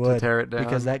 probably to would tear it down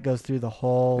because that goes through the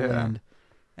whole Yeah. land.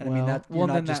 And I mean, Well, you're well,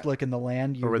 not then just that- looking the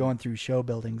land; you're would- going through show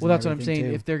buildings. Well, and that's what I'm everything,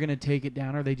 saying. too. If they're going to take it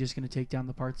down, are they just going to take down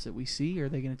the parts that we see, or are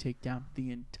they going to take down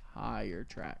the entire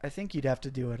track? I think you'd have to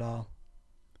do it all.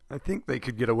 I think they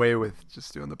could get away with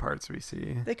just doing the parts we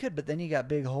see. They could, but then you got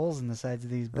big holes in the sides of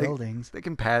these buildings. They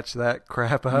can patch that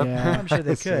crap up. Yeah. I'm sure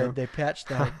they So, could. They patched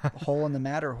that hole in the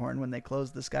Matterhorn when they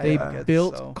closed the sky. They buckets,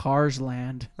 built so. Cars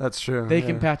Land. That's true. They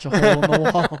can patch a hole in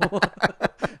the wall.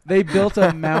 They built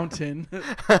a mountain.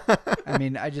 I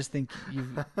mean, I just think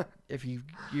if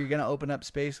you're gonna open up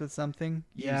space with something,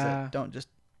 use Yeah. it. Don't just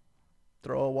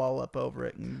throw a wall up over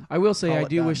it. And I will say, call I it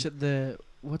do done. wish that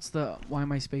why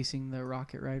am I spacing the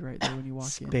rocket ride right there when you walk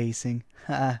in? Spacing.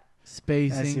 I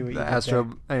Spacing. see what you The did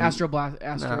Astro Astro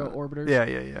no. Orbiters.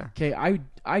 Yeah. Okay,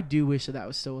 I do wish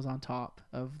that still was on top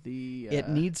of the. there. It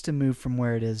needs to move from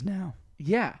where it is now.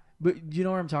 Yeah, but you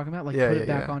know what I'm talking about? Like Yeah, put yeah, it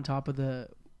back yeah. on top of the.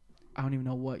 I don't even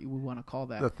know what you would want to call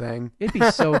that. The thing. It'd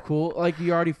be so cool. Like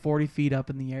you're already 40 feet up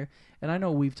in the air, and I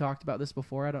know we've talked about this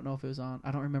before. I don't know if it was on.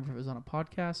 I don't remember if it was on a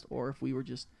podcast or if we were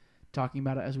just talking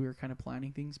about it as we were kind of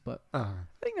planning things. But I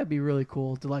think that'd be really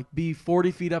cool to like be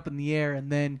 40 feet up in the air and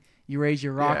then you raise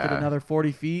your rocket Yeah. another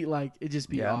 40 feet. Like it'd just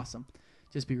be Yeah. awesome.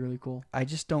 Just be really cool. I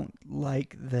just don't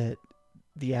like that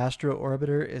the Astro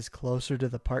Orbiter is closer to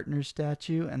the partner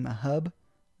statue and the hub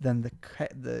than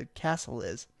the castle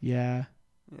is. Yeah.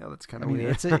 Yeah, that's kind I of mean,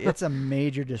 weird. it's a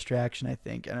major distraction, I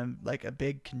think, and like a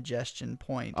big congestion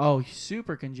point Oh,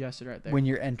 super congested right there. when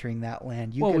you're entering that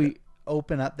land. You Well, could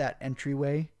open up that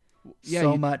entryway Yeah,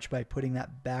 so you- much by putting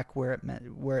that back where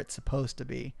it's supposed to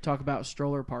be. talk about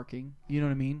stroller parking. You know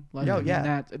what I mean? Like, Oh, I mean,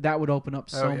 yeah. that would open up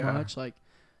so Oh, yeah. much. Like,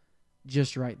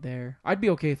 just right there. I'd be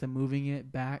okay with them moving it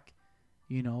back.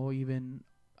 You know, even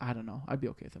I don't know. I'd be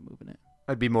okay with them moving it.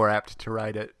 I'd be more apt to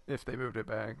ride it if they moved it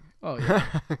back. Oh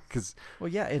yeah. Because Well,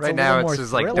 yeah, it's Right a now little it's more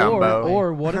just like thrilling. Dumbo.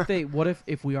 or what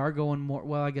if we are going more?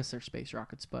 Well, I guess they're space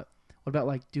rockets, but what about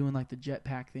like doing like the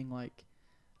jetpack thing, like,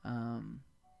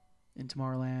 in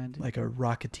Tomorrowland? like a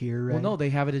Rocketeer, right? well, no, they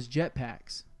have it as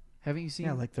jetpacks. Haven't you seen?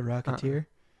 yeah, like the Rocketeer.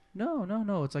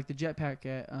 No. It's like the jetpack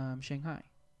at Shanghai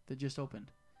that just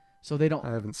opened. So they don't.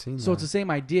 I haven't seen So that. it's the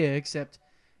same idea, except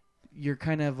you're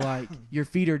kind of like your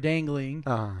feet are dangling,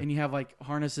 and you have like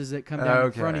harnesses that come down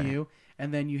in front of Okay. you,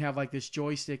 and then you have like this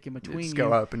joystick in between just you,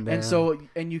 go up and down. and so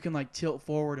you can like tilt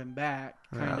forward and back,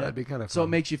 Yeah, kind that'd of. be kind of So it fun.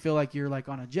 makes you feel like you're like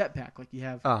on a jetpack, like you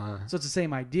have. So it's the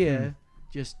same idea,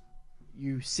 just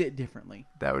you sit differently.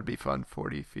 That would be fun.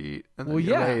 40 feet. And then Well,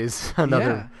 you yeah. raise another.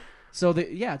 Yeah. So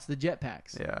it's the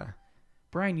jetpacks. Yeah.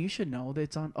 Brian, you should know that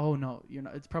it's on. Oh no, you're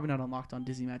not. It's probably not unlocked on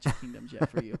Disney Magic Kingdoms yet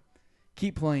for you.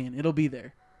 Keep playing; it'll be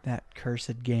there. That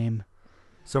cursed game.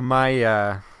 So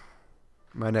my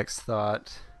next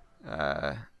thought.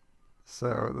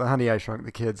 So the Honey I Shrunk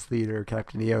the Kids theater,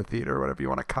 Captain EO theater, whatever you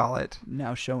want to call it.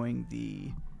 Now showing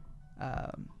the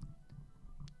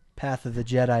Path of the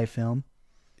Jedi film.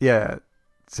 Yeah.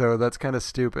 So that's kind of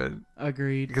stupid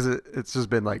Agreed. because it's just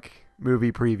been like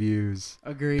movie previews.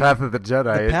 Agreed. Path of the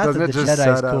Jedi. The Path of doesn't the it just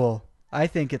Jedi is set up- cool. I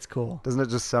think it's cool. Doesn't it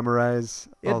just summarize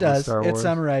all It the does. Star It Wars?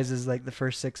 summarizes like the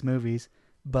first 6 movies,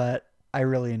 but I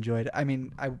really enjoyed it. I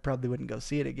mean, I probably wouldn't go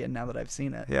see it again now that I've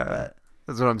seen it. Yeah. But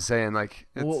That's what I'm saying. Like,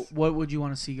 it's, What would you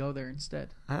want to see go there instead?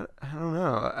 I don't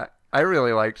know. I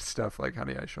really liked stuff like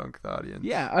Honey I Shrunk the Audience.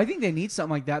 Yeah, I think they need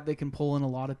something like that that can pull in a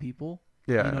lot of people.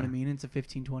 Yeah. You know what I mean? It's a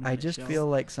 15, 20 I minute just show. feel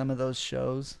like some of those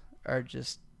shows are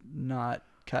just not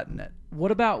cutting it.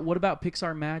 What about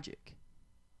Pixar Magic?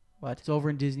 What? It's over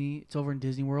in Disney. It's over in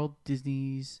Disney World.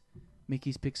 Disney's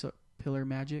Mickey's Pillar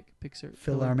Magic.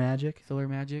 Philhar Magic? Filler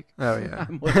Magic. Oh yeah.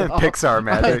 I'm with it all. Pixar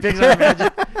Magic. Pixar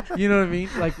Magic. You know what I mean?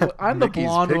 Like I'm the Mickey's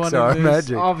blonde one Pixar in this.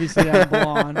 Magic. Obviously, I'm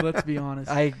blonde. Let's be honest.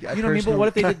 I you know what I mean? But what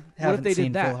if they did? What if haven't they seen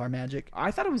did that? Philhar Magic.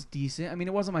 I thought it was decent. I mean,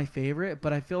 it wasn't my favorite,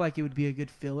 but I feel like it would be a good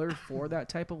filler for that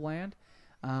type of land,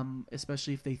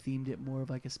 especially if they themed it more of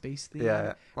like a space theme.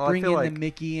 Yeah. Well, Bring I feel in like the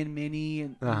Mickey and Minnie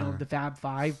and the Fab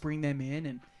Five. Bring them in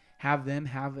and have them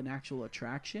have an actual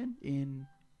attraction in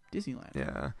Disneyland.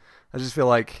 yeah. I just feel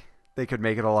like they could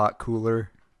make it a lot cooler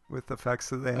with the effects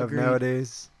that they have Agreed.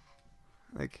 nowadays.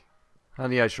 Like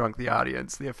Honey I Shrunk the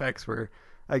Audience, the effects were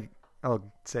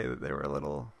I'll say that they were a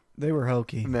little They were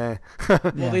hokey. meh. Well,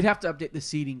 Yeah. they'd have to update the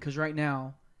seating because right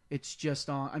now it's just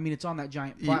on. I mean, it's on that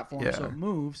giant platform, so yeah. it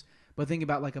moves. But think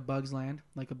about like a Bugs Land,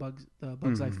 like the Bugs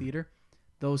Life Theater.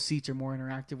 Those seats are more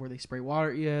interactive, where they spray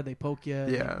water at you, they poke you,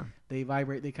 Yeah. they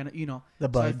vibrate, they kind of The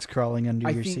bugs crawling under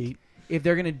I your think seat. if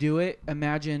they're gonna do it,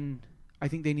 imagine. I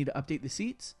think they need to update the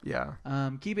seats. Yeah.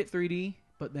 Keep it 3D,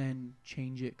 but then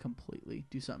change it completely.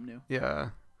 Do something new, Yeah.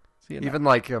 See, Even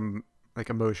like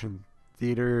a motion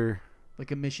theater. like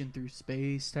a mission through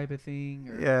space type of thing.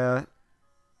 Or, Yeah.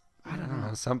 I don't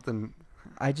know. Something.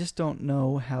 I just don't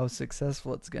know how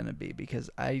successful it's going to be because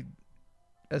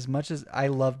as much as I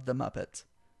loved the Muppets,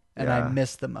 and I Yeah.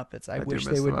 miss the Muppets. I I do wish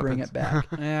miss they the would bring Muppets. it back.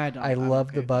 I I'm love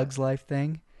okay the with Bugs that. Life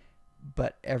thing,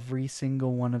 but every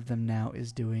single one of them now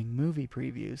is doing movie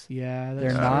previews. Yeah,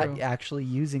 They're that's not true. actually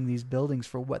using these buildings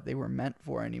for what they were meant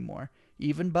for anymore.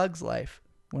 Even Bugs Life.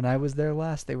 When I was there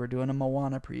last, they were doing a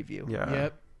Moana preview. Yeah.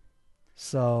 Yep.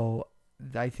 So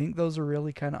I think those are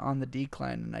really kind of on the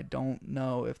decline, and I don't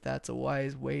know if that's a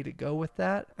wise way to go with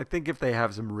that. I think if they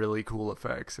have some really cool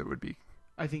effects, it would be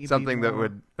I think it'd something be that more-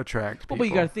 would attract people. Well, but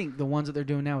you got to think the ones that they're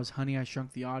doing now is Honey I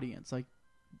Shrunk the Audience. Like,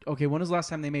 okay, when was the last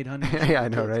time they made Honey? I Shrunk Yeah, the I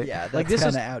know, Kids? right? Yeah, that's Like this kind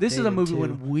is of this is a outdated, movie too.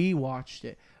 when we watched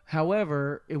it.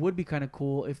 However, it would be kind of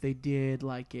cool if they did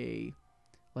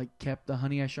kept the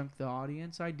Honey I Shrunk the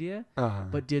Audience idea, Uh-huh.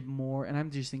 but did more. And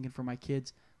I'm just thinking for my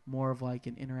kids, more of like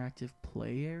an interactive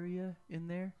play area in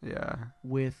there Yeah.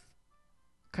 with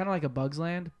kind of like a Bugs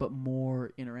Land, but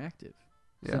more interactive.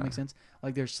 Does Yeah. that make sense?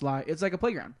 Like there's slide. It's like a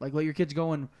playground. Like let your kids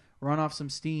go and run off some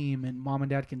steam, and mom and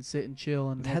dad can sit and chill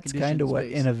and That's kind of what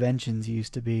Innoventions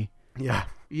used to be. Yeah.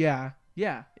 Yeah,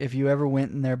 yeah. If you ever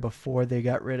went in there before they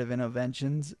got rid of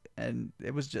Innoventions, and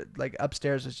it was just like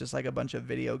upstairs was just like a bunch of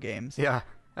video games. Yeah.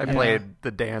 I Yeah. played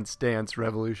the Dance Dance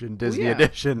Revolution Disney yeah.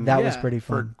 Edition That was Yeah. pretty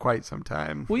for fun. quite some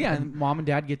time. Well, yeah, and mom and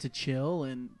dad get to chill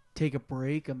and take a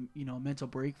break, a mental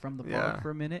break from the park Yeah. for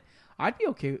a minute. I'd be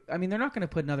okay. I mean, they're not going to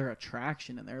put another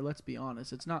attraction in there. Let's be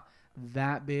honest. It's not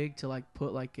that big to like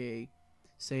put like a,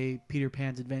 say, Peter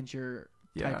Pan's Adventure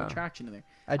type Yeah. attraction in there.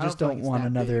 I just feel don't like it's want that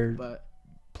another big, but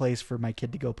place for my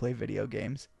kid to go play video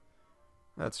games.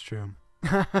 That's true.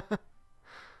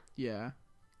 yeah.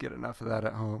 Get enough of that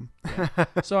at home.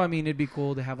 So I mean, it'd be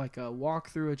cool to have like a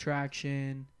walkthrough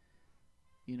attraction.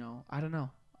 I don't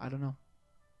know. I don't know.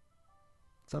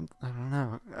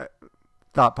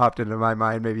 Thought popped into my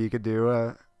mind. Maybe you could do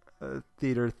a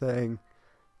theater thing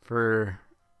for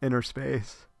inner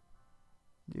space.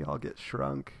 You all get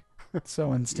shrunk.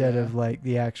 So instead Yeah. of like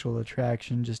the actual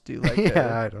attraction, just do like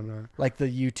Yeah, I don't know. like the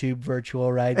YouTube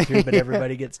virtual ride through, but Yeah.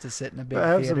 everybody gets to sit in a big I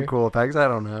have theater. some cool effects. I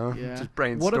don't know. Yeah. Just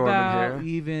brainstorming What about here.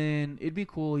 even? It'd be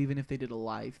cool even if they did a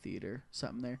live theater,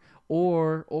 something there,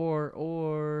 or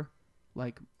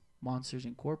like Monsters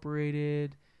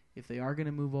Incorporated. If they are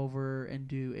gonna move over and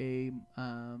do a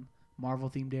Marvel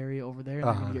themed area over there, and they're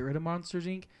Uh-huh. gonna get rid of Monsters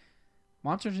Inc.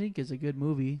 Monsters Inc. is a good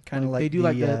movie. Kinda they like do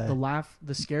like the, the laugh,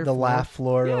 the scare, the floor. laugh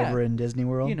floor Yeah. over in Disney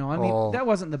World. I mean, Oh. that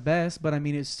wasn't the best, but I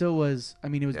mean, it still was. I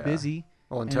mean, it was Yeah. busy.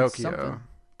 Well, in and it's Tokyo, something.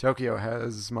 Tokyo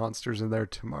has monsters in their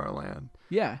Tomorrowland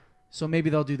Yeah. So maybe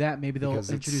they'll do that. Maybe they'll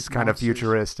because introduce it's kind of monsters.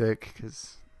 futuristic.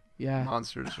 Because Yeah.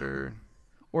 monsters are.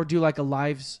 Or do like a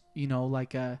lives,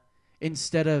 like a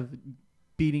instead of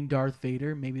beating Darth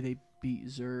Vader, maybe they beat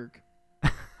Zurg.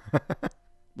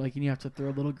 Like, and you have to throw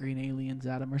little green aliens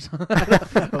at him or something.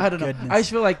 I don't know. goodness. I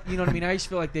just feel like, you know what I mean? I just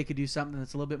feel like they could do something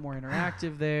that's a little bit more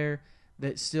interactive there.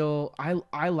 That still,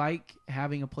 I like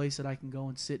having a place that I can go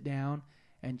and sit down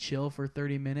and chill for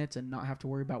 30 minutes and not have to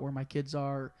worry about where my kids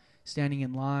are standing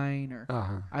in line. Or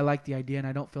Uh-huh. I like the idea, and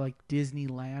I don't feel like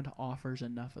Disneyland offers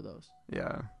enough of those.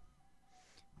 Yeah.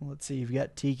 Well, let's see. You've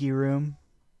got Tiki Room.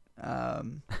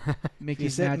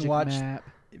 Mickey's sit and Magic watch- Map.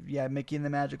 Yeah, Mickey and the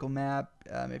Magical Map.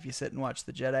 If you sit and watch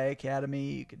the Jedi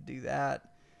Academy, you could do that.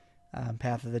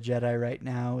 Path of the Jedi right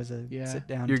now is a Yeah. sit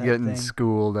down. You're type getting thing.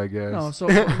 schooled, I guess. No, so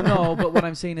no, but what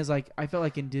I'm saying is like I felt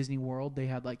like in Disney World they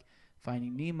had like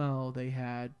Finding Nemo, they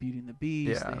had Beauty and the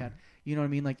Beast, Yeah. they had you know what I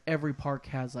mean? Like every park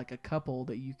has like a couple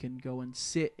that you can go and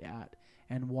sit at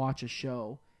and watch a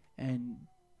show and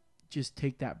just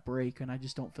take that break. And I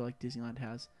just don't feel like Disneyland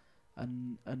has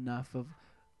enough of.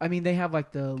 I mean, they have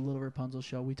like the Little Rapunzel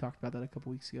show. We talked about that a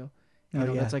couple weeks ago.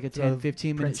 That's like a 10,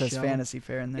 15 minute Princess show. Fantasy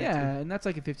Fair in there. Yeah, too. and that's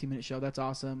like a 15-minute show. That's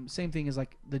awesome. Same thing as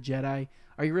like the Jedi.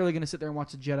 Are you really going to sit there and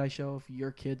watch the Jedi show if your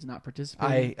kid's not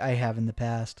participating? I have in the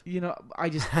past. I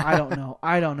don't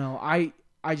know.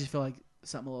 I just feel like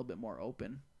something a little bit more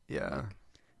open. Yeah.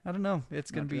 I don't know.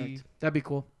 It's gonna Not be. direct. That'd be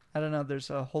cool. I don't know. There's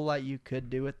a whole lot you could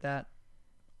do with that,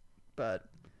 but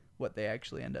what they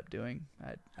actually end up doing,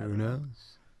 I Who don't know.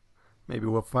 knows? Maybe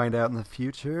we'll find out in the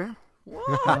future.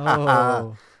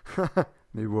 Oh,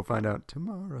 Maybe we'll find out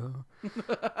tomorrow.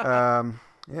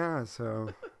 Yeah. So.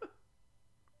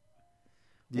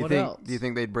 What Do else? you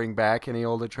think they'd bring back any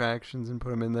old attractions and put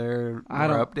them in there I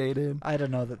more don't- updated? I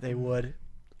don't know that they would.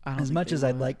 I don't As think much they as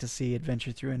I'd would. like to see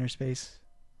Adventure Through Inner Space,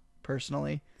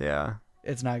 personally, Yeah.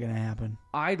 it's not gonna happen.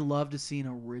 I'd love to see an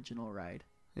original ride.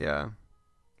 Yeah.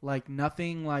 Like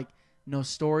nothing, like no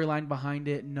storyline behind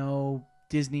it, no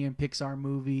Disney and Pixar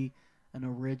movie, an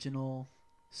original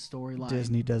storyline.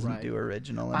 Disney doesn't ride. do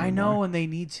original. I anymore. know, and they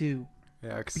need to.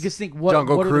 Yeah. Because think what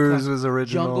Jungle what are the Cruise class- was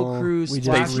original. Jungle Cruise, We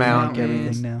Splash just remake Mountain,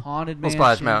 everything now. Haunted Well, Mansion.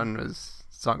 Splash Mountain was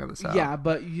Song of the South. Yeah,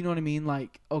 but you know what I mean?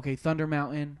 Like, okay, Thunder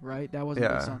Mountain, right? That wasn't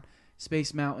based Yeah. on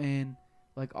Space Mountain.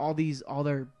 Like, all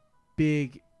their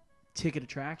big ticket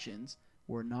attractions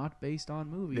were not based on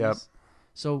movies. Yep.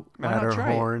 So why not try it?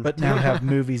 Matterhorn. But now have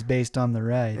movies based on the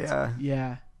rides. yeah,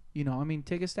 Yeah. You know, I mean,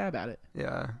 take a stab at it.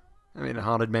 yeah. I mean,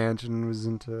 Haunted Mansion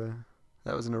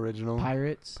that was an original.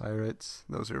 Pirates. Pirates.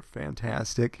 Those are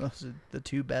fantastic. Those are the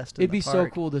two best in It'd the be so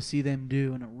park. cool to see them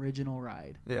do an original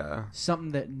ride. Yeah.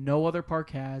 Something that no other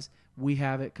park has. We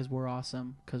have it because we're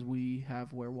awesome. Because we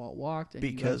have Where Walt Walked. And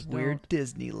you Because guys we're don't,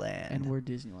 Disneyland. and we're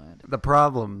Disneyland. The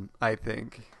problem, I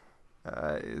think,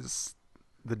 is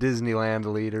the Disneyland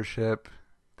leadership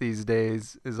these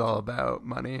days is all about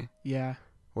money, Yeah.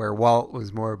 where Walt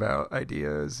was more about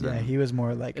ideas yeah, and he was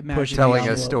more like Imagine pushing telling the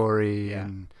a envelope. story Yeah.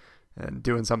 and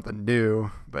doing something new.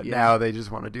 But Yeah. now they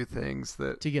just want to do things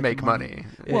that To get make the money.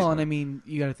 money. Well, and I mean,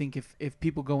 you got to think if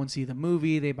people go and see the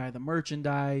movie, they buy the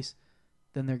merchandise,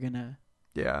 then they're gonna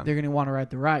yeah, want to ride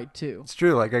the ride too it's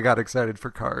true. Like I got excited for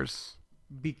Cars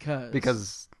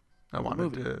because I of the wanted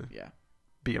movie. to Yeah,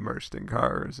 be immersed in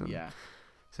Cars. And yeah.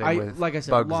 same with Like I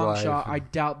said, Bugs long Life shot. and- I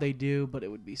doubt they do, but it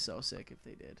would be so sick if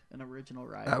they did an original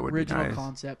ride, That would be original nice.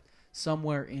 concept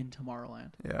somewhere in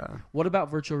Tomorrowland. yeah. What about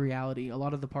virtual reality? A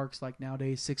lot of the parks, like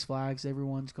nowadays, Six Flags,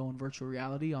 everyone's going virtual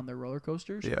reality on their roller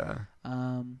coasters. Yeah.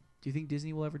 Do you think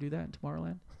Disney will ever do that in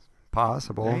Tomorrowland?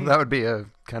 Possible. Right? That would be a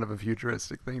kind of a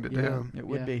futuristic thing to Yeah. do. It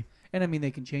would Yeah. be. And I mean,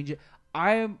 they can change it.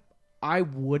 I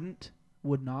would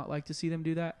not like to see them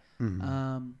do that.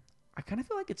 Mhm. I kind of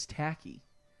feel like it's tacky.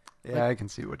 Yeah, I can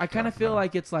see what I you're kind of talking feel about.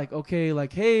 like it's like, okay,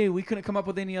 like, hey, we couldn't come up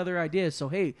with any other ideas, so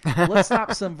hey, let's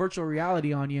slap some virtual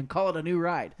reality on you and call it a new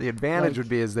ride. the advantage like- would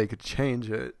be is they could change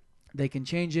it They can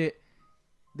change it.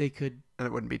 They could, and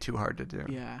it wouldn't be too hard to do.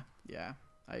 yeah,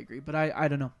 I agree. But I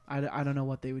don't know. I don't know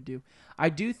what they would do. I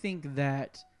do think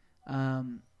that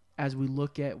as we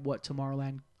look at what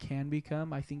Tomorrowland can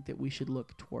become, I think that we should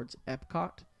look towards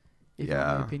Epcot, in my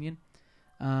Yeah. opinion.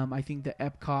 I think that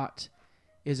Epcot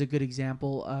is a good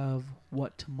example of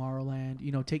what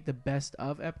Tomorrowland, take the best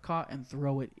of Epcot and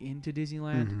throw it into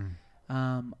Disneyland.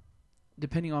 Mhm.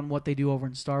 Depending on what they do over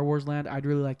in Star Wars Land, I'd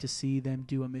really like to see them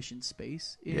do a Mission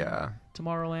Space in Yeah.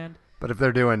 Tomorrowland. But if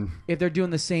they're doing If they're doing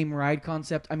the same ride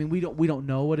concept, I mean, we don't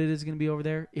know what it is going to be over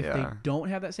there. If they Yeah. don't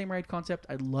have that same ride concept,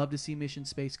 I'd love to see Mission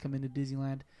Space come into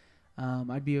Disneyland.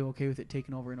 I'd be okay with it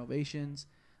taking over Innovations.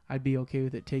 I'd be okay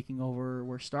with it taking over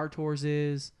where Star Tours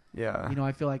is. yeah.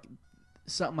 I feel like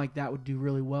something like that would do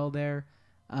really well there.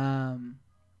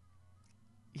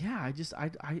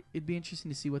 It'd be interesting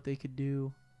to see what they could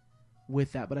do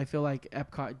with that. But I feel like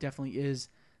Epcot definitely is,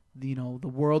 the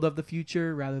world of the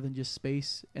future rather than just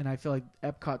space. And I feel like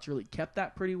Epcot's really kept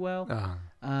that pretty well.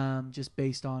 Just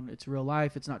based on its real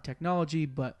life. It's not technology,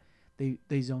 but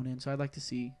they zone in. So I'd like to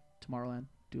see Tomorrowland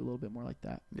do a little bit more like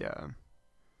that. Yeah.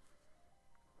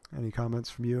 Any comments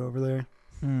from you over there?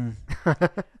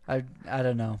 I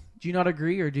don't know. Do you not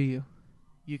agree, or do you?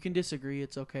 You can disagree.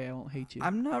 It's okay. I won't hate you.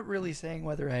 I'm not really saying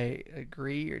whether I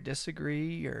agree or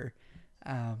disagree, or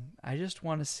I just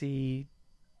want to see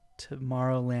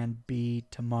Tomorrowland be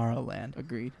Tomorrowland.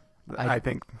 Agreed. I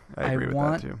think I agree with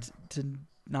want that too. to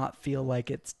not feel like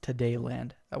it's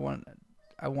Todayland. I want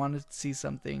to see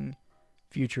something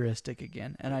futuristic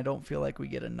again, and I don't feel like we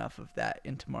get enough of that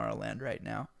in Tomorrowland right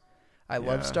now. I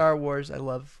love Yeah. Star Wars. I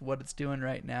love what it's doing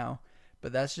right now,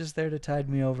 but that's just there to tide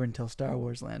me over until Star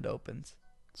Wars Land opens.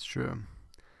 It's true.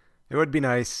 It would be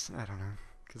nice. I don't know,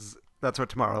 because that's what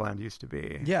Tomorrowland used to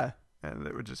be. Yeah. And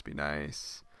it would just be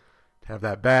nice to have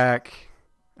that back.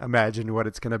 Imagine what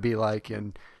it's going to be like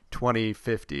in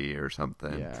 2050 or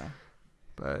something. Yeah.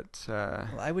 But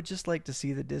Well, I would just like to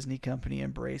see the Disney company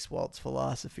embrace Walt's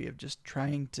philosophy of just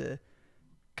trying to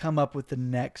come up with the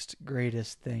next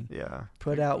greatest thing. yeah.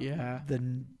 Put out Yeah.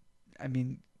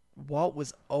 Walt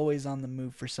was always on the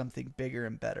move for something bigger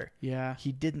and better. Yeah.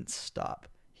 He didn't stop.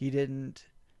 He didn't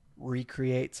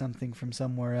recreate something from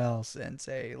somewhere else and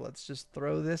say, let's just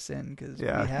throw this in because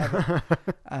Yeah. we have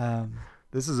it.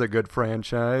 This is a good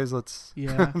franchise. Let's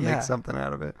Yeah. make Yeah. something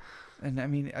out of it. And I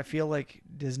mean, I feel like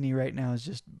Disney right now is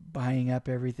just buying up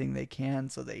everything they can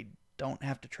so they don't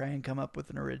have to try and come up with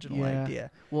an original Yeah.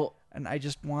 idea. Well, And I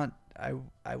just want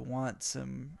I want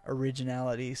some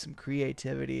originality, some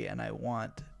creativity, and I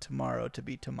want tomorrow to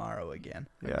be tomorrow again.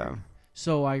 Yeah.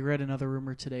 so I read another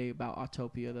rumor today about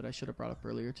Autopia that I should have brought up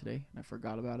earlier today, and I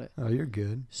forgot about it. Oh, you're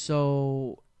good.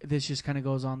 So this just kind of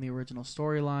goes on the original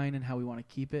storyline and how we want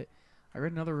to keep it. I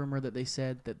read another rumor that they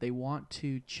said that they want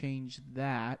to change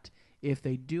that. If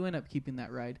they do end up keeping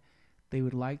that ride, they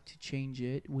would like to change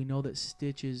it. We know that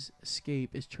Stitch's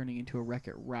Escape is turning into a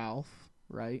Wreck-It Ralph,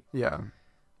 right? Yeah.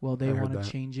 Well, they I heard want to that.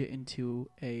 change it into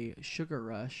a Sugar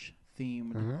Rush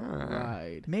themed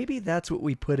ride, Maybe that's what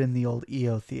we put in the old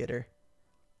EO theater.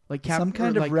 like some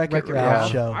kind of like Wreck-It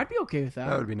Ralph show. I'd be okay with that.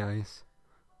 That would be nice.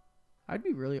 I'd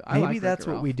be really. I Maybe like that's Wreck-It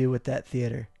what Ralph. we do with that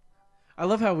theater. I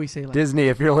love how we say like Disney,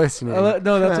 if you're listening, no,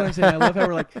 that's what I'm saying. I love how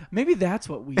we're like, maybe that's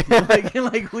what we do.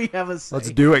 Like we have a say. let's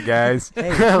do it, guys.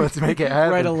 Hey. Let's make it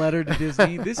happen. Write a letter to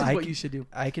Disney. This is I what can- you should do.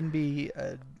 I can be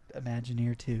an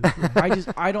Imagineer too.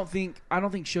 I don't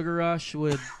think Sugar Rush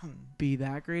would be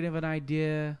that great of an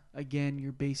idea. Again,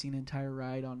 you're basing an entire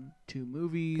ride on 2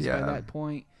 movies by Yeah. that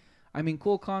point. I mean,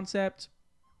 cool concept,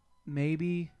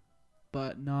 maybe,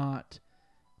 but not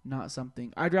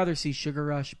something. I'd rather see Sugar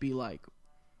Rush be like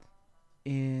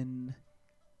in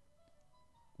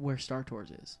where Star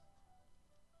Tours is.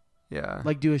 Yeah.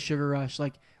 Like do a Sugar Rush,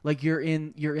 like you're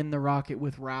in the rocket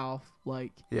with Ralph.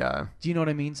 Like, Yeah. do you know what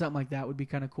I mean? Something like that would be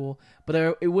kind of cool.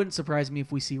 But it wouldn't surprise me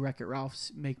if we see Wreck-It Ralph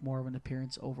make more of an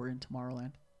appearance over in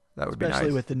Tomorrowland. That would be Especially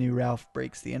nice. with the new Ralph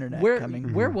Breaks the Internet Where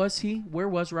coming. where was he? Where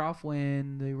was Ralph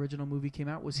when the original movie came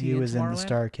out? Was he was in the Tomorrowland?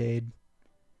 Starcade.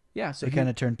 Yeah, so They kind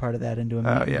of turned part of that into a meet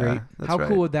Oh and yeah. greet. That's how right.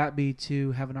 cool would that be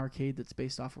to have an arcade that's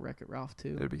based off of Wreck-It Ralph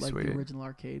too? It'd be like sweet. the original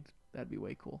arcade. That'd be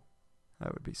way cool.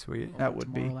 That would be sweet. That Over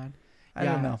would be. Tomorrowland. I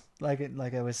don't know. Like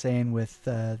I was saying with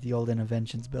the old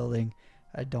Innoventions building,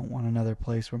 I don't want another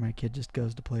place where my kid just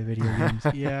goes to play video games.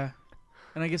 Yeah,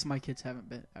 and I guess my kids haven't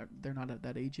been. They're not at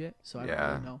that age yet, so I don't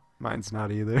Yeah. really know. Mine's not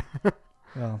either.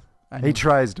 Well, I He know,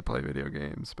 tries to play video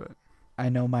games, but I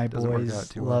know my doesn't work out boys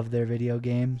too well. love their video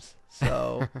games,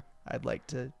 so I'd like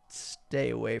to stay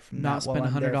away from Not that while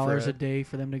spend I'm there $100 for a day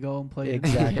for them to go and play.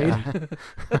 Exactly. arcade.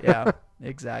 Yeah,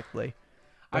 exactly.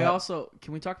 I But- also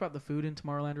can we talk about the food in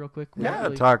Tomorrowland real quick? yeah,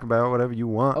 Really? talk about whatever you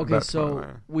want. Okay, about so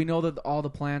Tomorrowland. we know that all the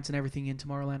plants and everything in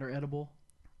Tomorrowland are edible.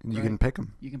 You right. can pick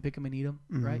them. You can pick them and eat them,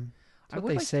 Mhm. right? That's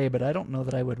what they say, but I don't know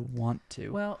that I would want to.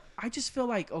 Well, I just feel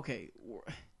like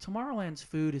Tomorrowland's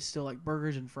food is still like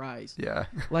burgers and fries. Yeah.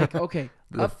 Like, okay,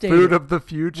 The update food it. of the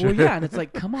future. Well, yeah, and it's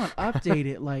like, come on, update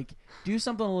it. Like, do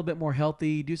something a little bit more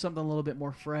healthy. Do something a little bit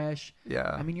more fresh. Yeah.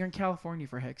 I mean, you're in California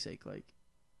for heck's sake. Like,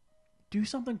 do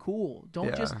something cool. Don't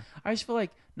Yeah. just. I just feel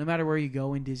like no matter where you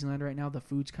go in Disneyland right now, the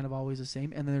food's kind of always the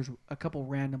same. And then there's a couple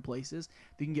random places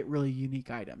that you can get really unique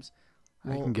items.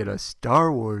 I can get a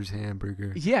Star Wars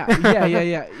hamburger.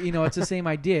 Yeah. You know, it's the same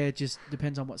idea. It just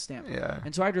depends on what stamp. Yeah.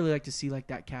 And so I'd really like to see like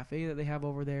that cafe that they have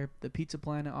over there. The Pizza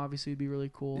Planet obviously would be really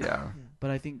cool. Yeah.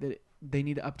 But I think that they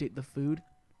need to update the food.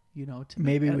 You know, to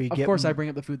Maybe and we of get course I m- bring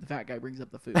up the food. The fat guy brings up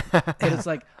the food. But it's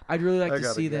like I'd really like I to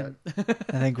gotta see get. them.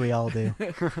 I think we all do.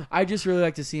 I just really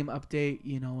like to see them update.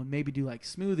 You know, and maybe do like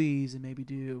smoothies and maybe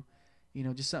do, you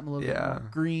know, just something a little bit Yeah. more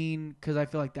green because I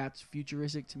feel like that's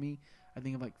futuristic to me. I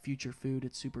think of like future food.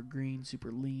 It's super green,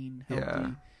 super lean, healthy, Yeah.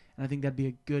 and I think that'd be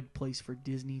a good place for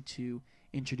Disney to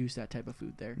introduce that type of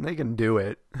food there. And they can do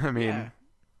it. I mean, Yeah.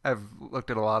 I've looked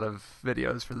at a lot of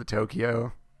videos for the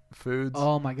Tokyo foods,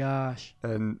 Oh my gosh.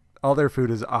 and all their food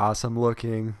is awesome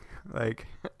looking. Like,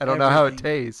 I don't know how it Everything.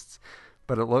 tastes,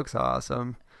 but it looks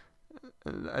awesome.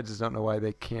 I just don't know why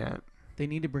they can't. They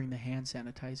need to bring the hand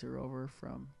sanitizer over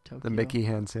from Tokyo. The Mickey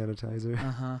hand sanitizer.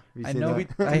 Uh huh. Have you I seen know.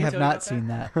 that? I have tell you not about seen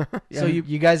that. So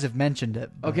You guys have mentioned it.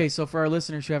 but- Okay, so for our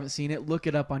listeners who haven't seen it, look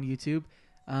it up on YouTube.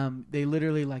 They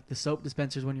literally like the soap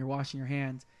dispensers when you're washing your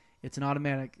hands. It's an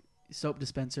automatic soap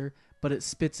dispenser, but it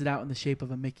spits it out in the shape of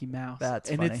a Mickey Mouse. That's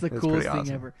and funny. it's the That's coolest pretty thing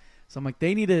awesome. ever. So I'm like,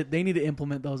 they need to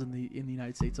implement those in the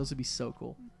United States. Those would be so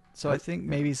cool. So I think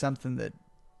maybe something that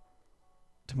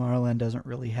Tomorrowland doesn't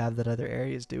really have that other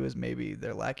areas do is maybe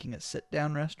they're lacking a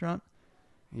sit-down restaurant.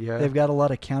 Yeah. They've got a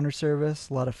lot of counter service,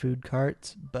 a lot of food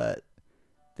carts, but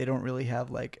they don't really have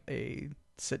like a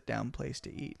sit-down place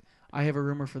to eat. I have a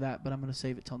rumor for that, but I'm going to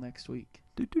save it till next week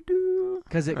Do-do-do.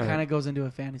 because it All right. kind of goes into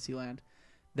a fantasy land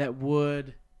that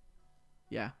would.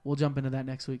 Yeah, we'll jump into that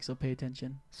next week, so pay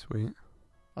attention. Sweet.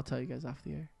 I'll tell you guys off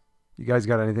the air. You guys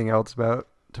got anything else about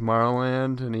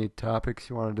Tomorrowland? Any topics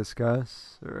you want to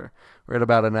discuss? Or we're at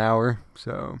about an hour,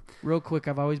 so Real quick,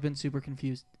 I've always been super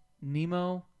confused.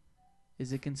 Nemo,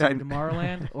 is it considered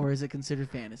Tomorrowland or is it considered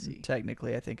fantasy?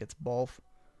 Technically, I think it's both.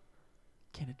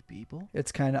 Can it be both?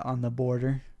 It's kind of on the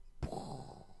border.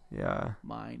 yeah.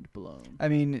 Mind blown. I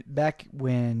mean, back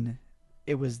when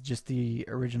it was just the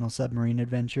original submarine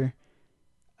adventure,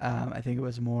 I think it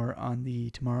was more on the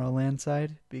Tomorrowland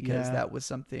side because Yeah. that was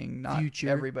something not Future.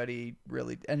 everybody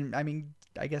really. And I mean,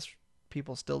 I guess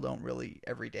people still don't really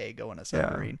every day go on a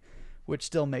submarine, which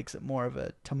still makes it more of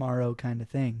a tomorrow kind of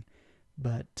thing.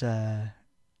 But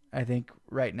I think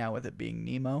right now with it being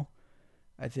Nemo,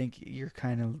 I think you're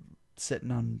kind of sitting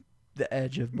on the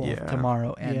edge of both Yeah.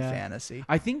 Tomorrow and Yeah. Fantasy.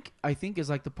 I think as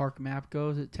like the park map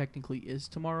goes, it technically is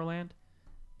Tomorrowland,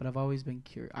 but I've always been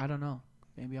curious. I don't know.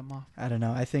 Maybe I'm off. I don't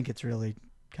know. I think it's really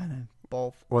kind of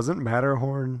both. Wasn't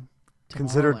Matterhorn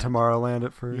considered Tomorrowland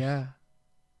at first? Yeah,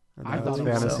 And I now thought it's it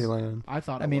was. Fantasyland. I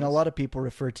thought. I mean, a lot of people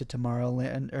refer to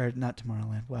Tomorrowland, or not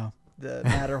Tomorrowland. Wow, the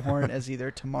Matterhorn as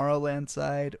either Tomorrowland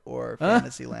side or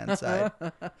Fantasyland side.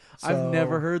 I've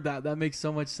never So- heard that. That makes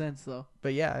so much sense, though.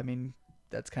 But yeah, I mean,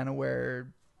 that's kind of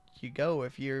where you go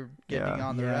if you're getting Yeah.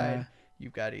 on the Yeah. ride.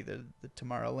 You've got either the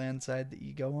Tomorrowland side that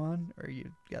you go on, or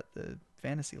you've got the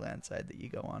Fantasyland side that you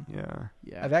go on. Yeah.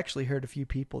 Yeah. I've actually heard a few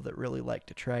people that really like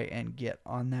to try and get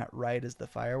on that ride as the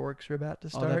fireworks are about to Oh,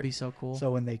 start. that'd be so cool.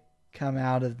 So when they come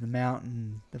out of the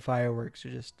mountain, the fireworks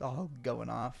are just all going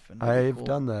off. And I've cool.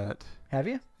 done that. have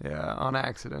you? Yeah, on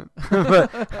accident.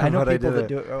 But, I know but people did that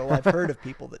do it. Well, I've heard of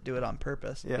people that do it on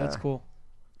purpose, Yeah. That's cool.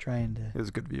 trying It to was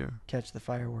a good view. catch the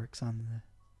fireworks on the.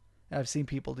 And I've seen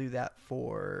people do that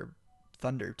for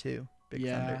Thunder too. Big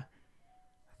Yeah. Thunder.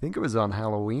 I think it was on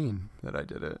Halloween that I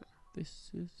did it.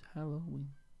 This is Halloween.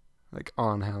 Like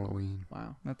on Halloween.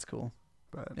 Wow. That's cool.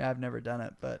 But Yeah, I've never done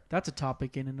it, but That's a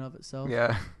topic in and of itself.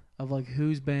 yeah. Of like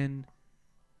who's been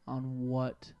on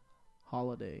what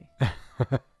holiday.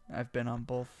 I've been on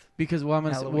both. Because well,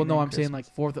 Halloween no, and I'm saying like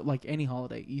Christmas. fourth, like any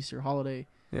holiday, Easter holiday,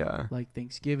 Yeah. like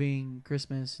Thanksgiving,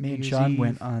 Christmas. Me New and Year's Sean Eve.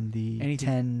 went on the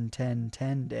anything.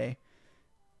 10-10-10 day.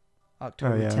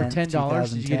 October yeah. For 10th,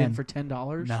 $10. Did you get in 2010. for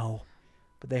 $10? No,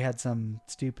 but they had some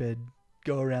stupid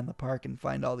go around the park and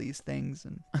find all these things,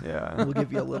 and Yeah. we'll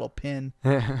give you a little pin.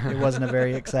 It wasn't a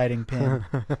very exciting pin,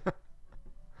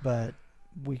 but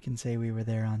we can say we were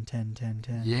there on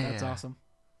 10-10-10. Yeah. That's awesome.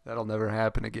 That'll never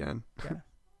happen again. Yeah.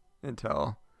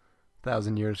 Until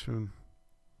 1,000 years from.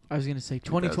 I was gonna say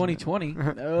 2020.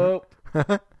 2020. Nope.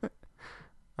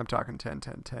 I'm talking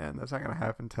 10-10-10. That's not going to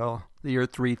happen until the year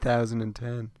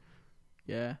 3010.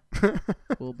 Yeah.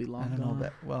 We'll be I long don't know gone.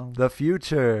 that. Well, The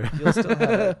future. you'll still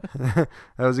have it.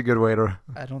 That was a good way to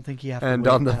I don't think you have to end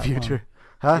wait on the that future.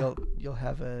 long. Huh? You'll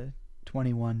have a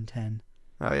 2110.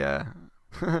 Oh, yeah.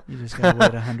 You just gotta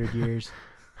wait 100 years,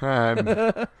 I'm,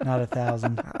 not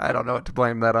 1,000. I don't know what to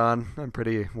blame that on. I'm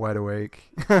pretty wide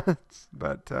awake.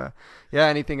 But, yeah,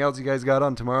 anything else you guys got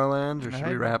on Tomorrowland? Or should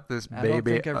we wrap this I baby don't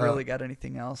think I've up? really got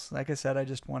anything else. Like I said, I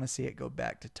just want to see it go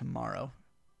back to tomorrow,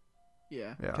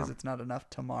 Yeah. Yeah. because it's not enough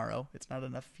tomorrow. It's not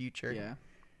enough future. Yeah.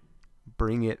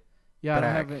 Bring it. Yeah, I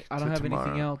don't Back have I to don't have anything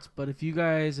tomorrow. else. But if you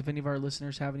guys, if any of our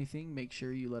listeners have anything, make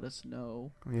sure you let us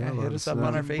know. Yeah, let hit us up know.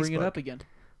 on our And bring it Facebook. up again.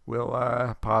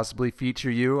 We'll possibly feature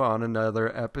you on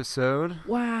another episode.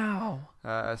 Wow.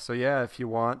 So, yeah, if you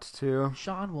want to,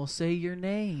 Sean will say your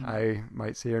name. I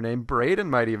might say your name. Braden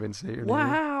might even say your name.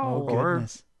 Wow. Oh Or-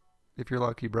 goodness. If you're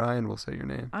lucky, Brian will say your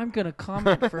name. I'm gonna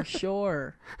comment for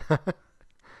sure.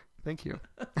 Thank you.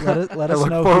 Let I us look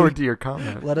know. forward to your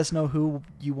comment. Let us know who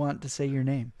you want to say your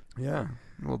name. Yeah,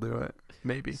 we'll do it.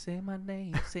 Maybe. Say my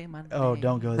name. Say my name. Oh,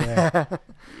 don't go there.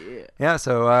 Yeah. Yeah,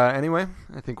 so anyway,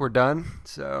 I think we're done.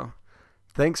 So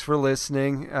thanks for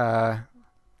listening.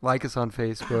 Like us on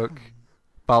Facebook.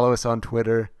 Follow us on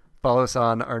Twitter. Follow us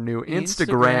on our new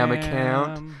Instagram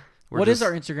account. What is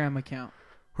our Instagram account?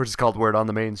 We're just called Word on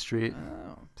the Main Street.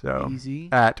 Oh, So easy.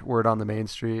 at Word on the Main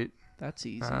Street. That's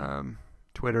easy.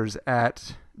 Twitter's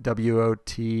at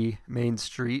WOT Main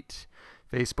Street.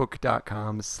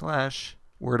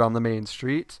 Facebook.com/Word on the Main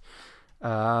Street.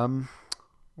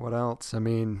 What else? I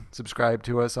mean, subscribe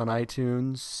to us on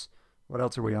iTunes. What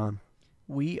else are we on?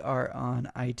 We are on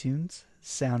iTunes,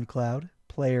 SoundCloud,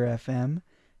 Player FM,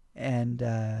 and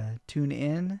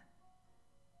TuneIn.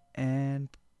 And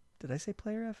did I say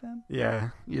Player FM? Yeah,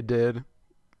 you did.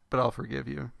 But I'll forgive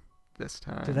you this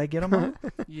time. Did I get them all?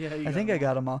 yeah, I think I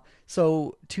got them all.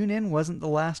 So TuneIn wasn't the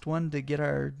last one to get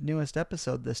our newest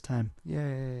episode this time.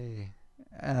 Yay.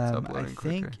 I uploading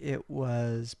think quicker. it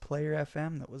was Player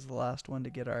FM that was the last one to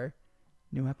get our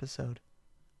new episode.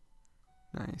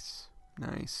 Nice.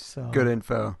 Nice. So- Good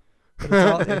info.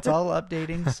 But it's all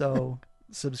updating, so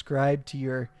subscribe to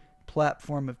your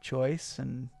platform of choice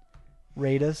and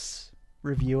rate us,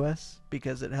 review us,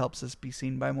 because it helps us be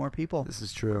seen by more people. This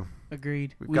is true.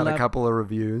 Agreed. We've We got a love- couple of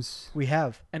reviews. We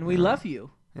have. and we love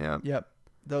you. Yeah. Yep.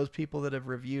 Those people that have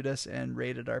reviewed us and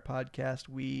rated our podcast,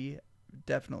 we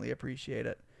definitely appreciate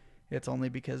it. It's only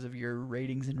because of your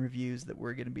ratings and reviews that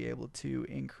we're going to be able to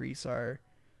increase our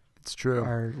It's true.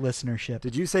 listenership.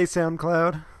 Did you say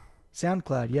SoundCloud?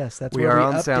 SoundCloud, yes, that's we where are we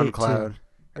on update SoundCloud.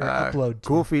 to, or upload to.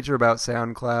 Cool feature about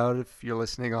SoundCloud. If you're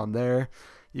listening on there,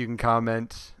 you can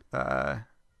comment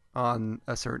on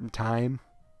a certain time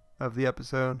of the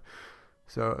episode.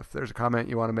 So if there's a comment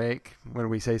you want to make when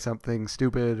we say something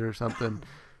stupid or something,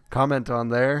 comment on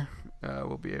there.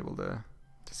 We'll be able to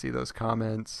see those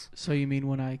comments. So you mean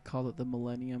when I called it the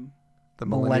Millennium? The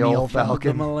Millennial The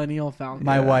Falcon. Millennial Falcon.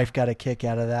 My wife got a kick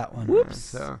out of that one. Whoops.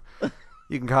 So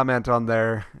you can comment on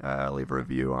there, leave a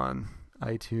review on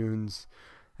iTunes.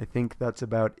 I think that's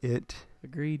about it.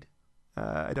 Agreed.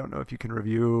 I don't know if you can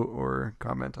review or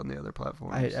comment on the other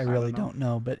platforms. I really don't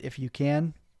know, but if you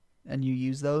can and you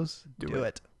use those, do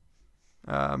it.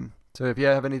 So if you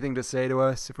have anything to say to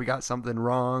us, if we got something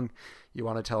wrong, you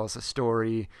want to tell us a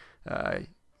story,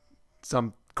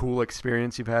 some cool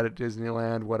experience you've had at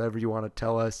Disneyland, whatever you want to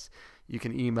tell us, you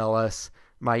can email us.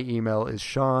 My email is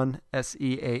Sean,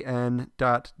 SEAN.WOTMS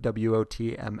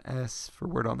for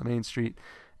Word on the Main Street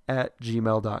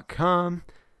 @gmail.com.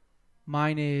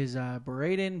 Mine is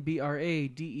Braden,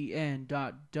 BRADEN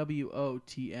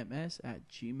 .WOTMS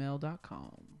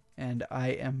 @gmail.com. And I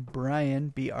am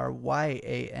Brian,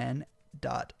 BRYAN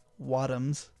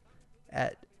 .Wadhams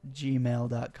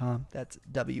 @gmail.com. That's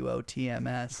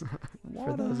WOTMS.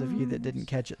 For those of you that didn't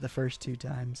catch it the first 2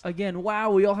 times. Again, wow,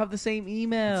 we all have the same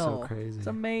email. So crazy. It's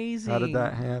amazing. How did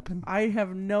that happen? I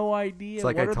have no idea. It's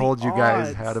like What I are told the you guys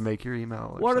odds? how to make your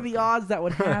email. What are the odds that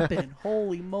would happen?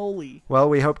 Holy moly. Well,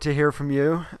 we hope to hear from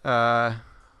you.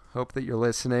 Hope that you're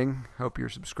listening. Hope you're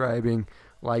subscribing,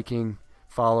 liking,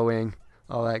 following,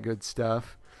 all that good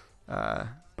stuff.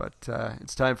 But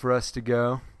it's time for us to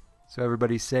go. So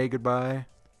everybody say goodbye.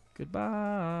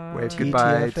 Goodbye. Wave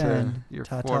goodbye to TTFN. your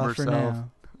Ta-ta former for self.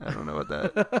 now. I don't know what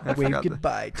that. I Wave forgot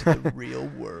goodbye to the real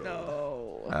world.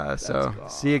 No. So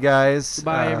see you guys.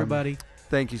 Goodbye, everybody.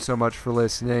 Thank you so much for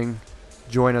listening.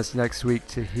 Join us next week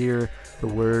to hear the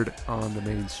word on the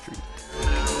main street.